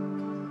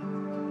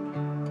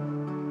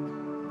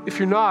 If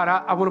you're not,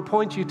 I want to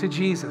point you to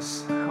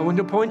Jesus. I want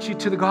to point you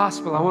to the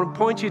gospel. I want to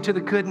point you to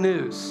the good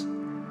news.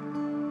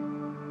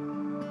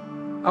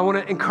 I want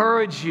to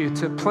encourage you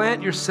to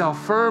plant yourself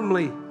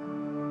firmly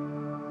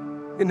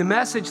in the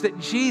message that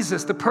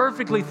Jesus, the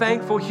perfectly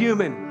thankful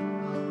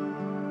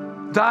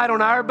human, died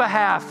on our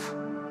behalf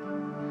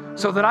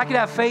so that I could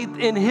have faith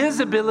in His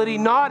ability,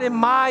 not in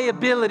my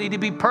ability to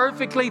be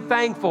perfectly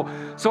thankful.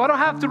 So I don't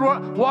have to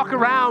walk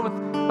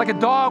around like a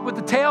dog with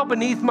the tail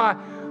beneath my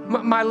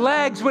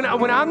legs when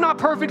I'm not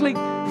perfectly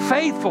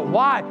faithful.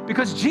 Why?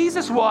 Because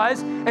Jesus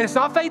was, and it's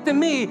not faith in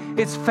me,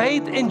 it's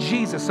faith in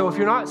Jesus. So if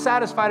you're not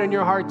satisfied in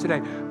your heart today,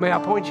 may I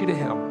point you to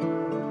Him.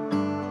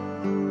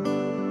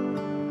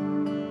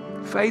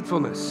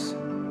 Faithfulness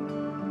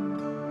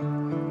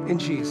in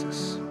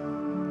Jesus.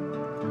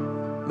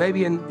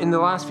 Maybe in the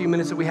last few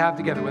minutes that we have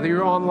together, whether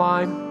you're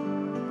online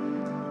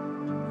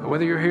or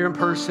whether you're here in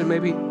person,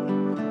 maybe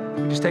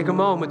we just take a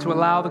moment to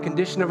allow the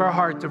condition of our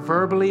heart to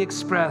verbally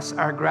express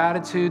our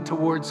gratitude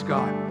towards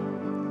God.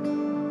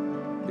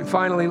 And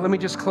finally, let me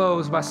just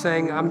close by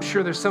saying, I'm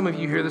sure there's some of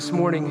you here this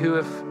morning who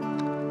have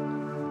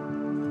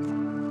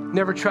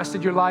never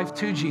trusted your life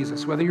to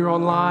Jesus, whether you're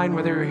online,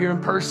 whether you're here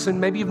in person.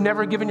 Maybe you've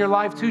never given your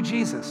life to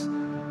Jesus.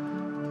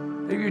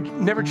 Maybe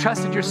you've never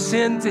trusted your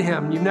sin to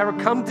Him. You've never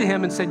come to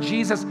Him and said,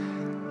 Jesus,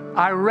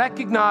 I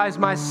recognize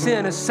my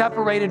sin has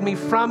separated me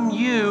from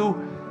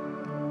you.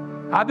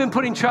 I've been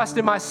putting trust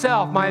in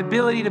myself, my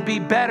ability to be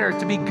better,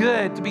 to be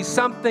good, to be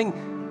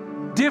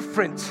something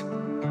different.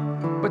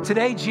 But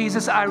today,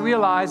 Jesus, I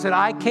realize that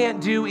I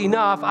can't do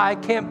enough. I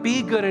can't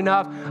be good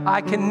enough.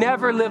 I can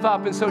never live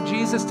up. And so,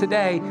 Jesus,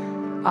 today,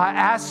 I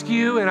ask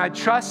you and I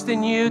trust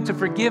in you to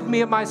forgive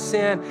me of my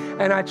sin,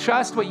 and I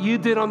trust what you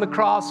did on the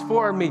cross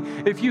for me.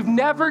 If you've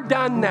never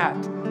done that,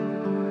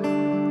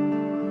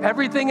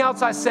 everything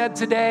else I said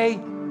today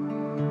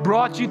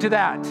brought you to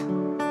that.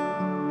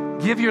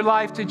 Give your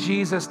life to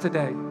Jesus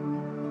today.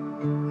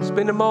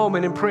 Spend a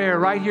moment in prayer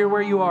right here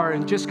where you are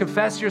and just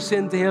confess your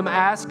sin to Him.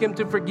 Ask Him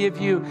to forgive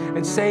you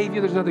and save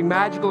you. There's nothing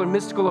magical or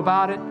mystical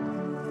about it.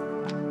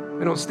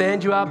 They don't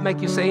stand you up, make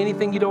you say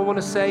anything you don't want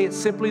to say. It's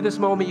simply this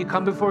moment you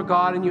come before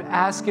God and you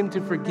ask Him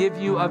to forgive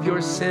you of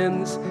your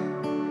sins,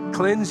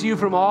 cleanse you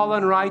from all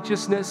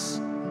unrighteousness,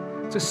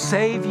 to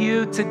save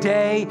you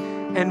today.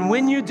 And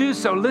when you do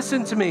so,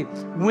 listen to me,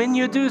 when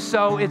you do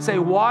so, it's a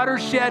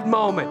watershed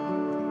moment.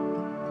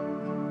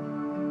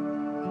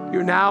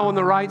 You're now on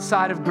the right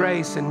side of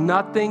grace, and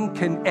nothing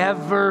can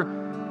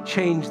ever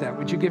change that.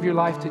 Would you give your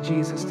life to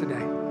Jesus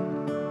today?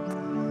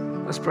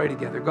 Let's pray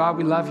together. God,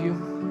 we love you.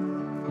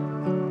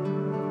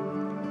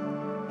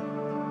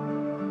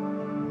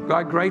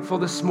 God, grateful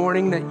this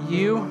morning that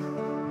you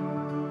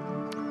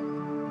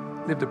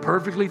lived a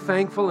perfectly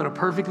thankful and a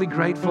perfectly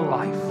grateful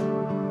life.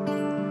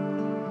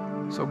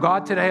 So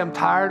God, today I'm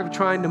tired of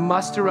trying to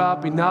muster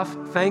up enough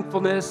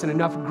thankfulness and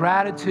enough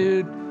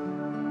gratitude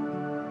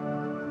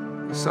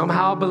to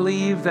somehow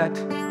believe that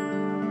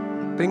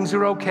things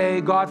are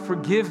okay. God,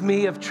 forgive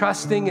me of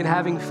trusting and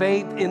having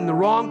faith in the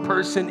wrong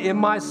person, in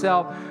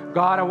myself.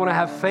 God, I want to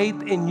have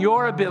faith in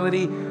your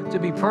ability to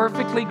be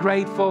perfectly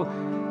grateful,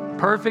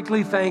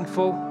 perfectly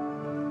thankful.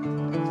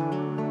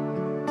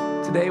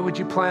 Today, would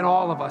you plant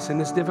all of us in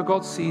this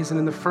difficult season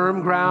in the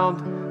firm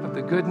ground of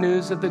the good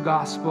news of the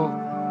gospel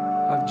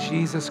of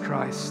Jesus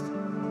Christ.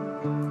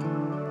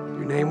 In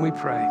your name we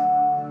pray.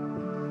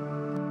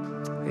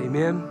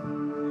 Amen,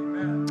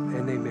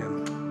 and amen.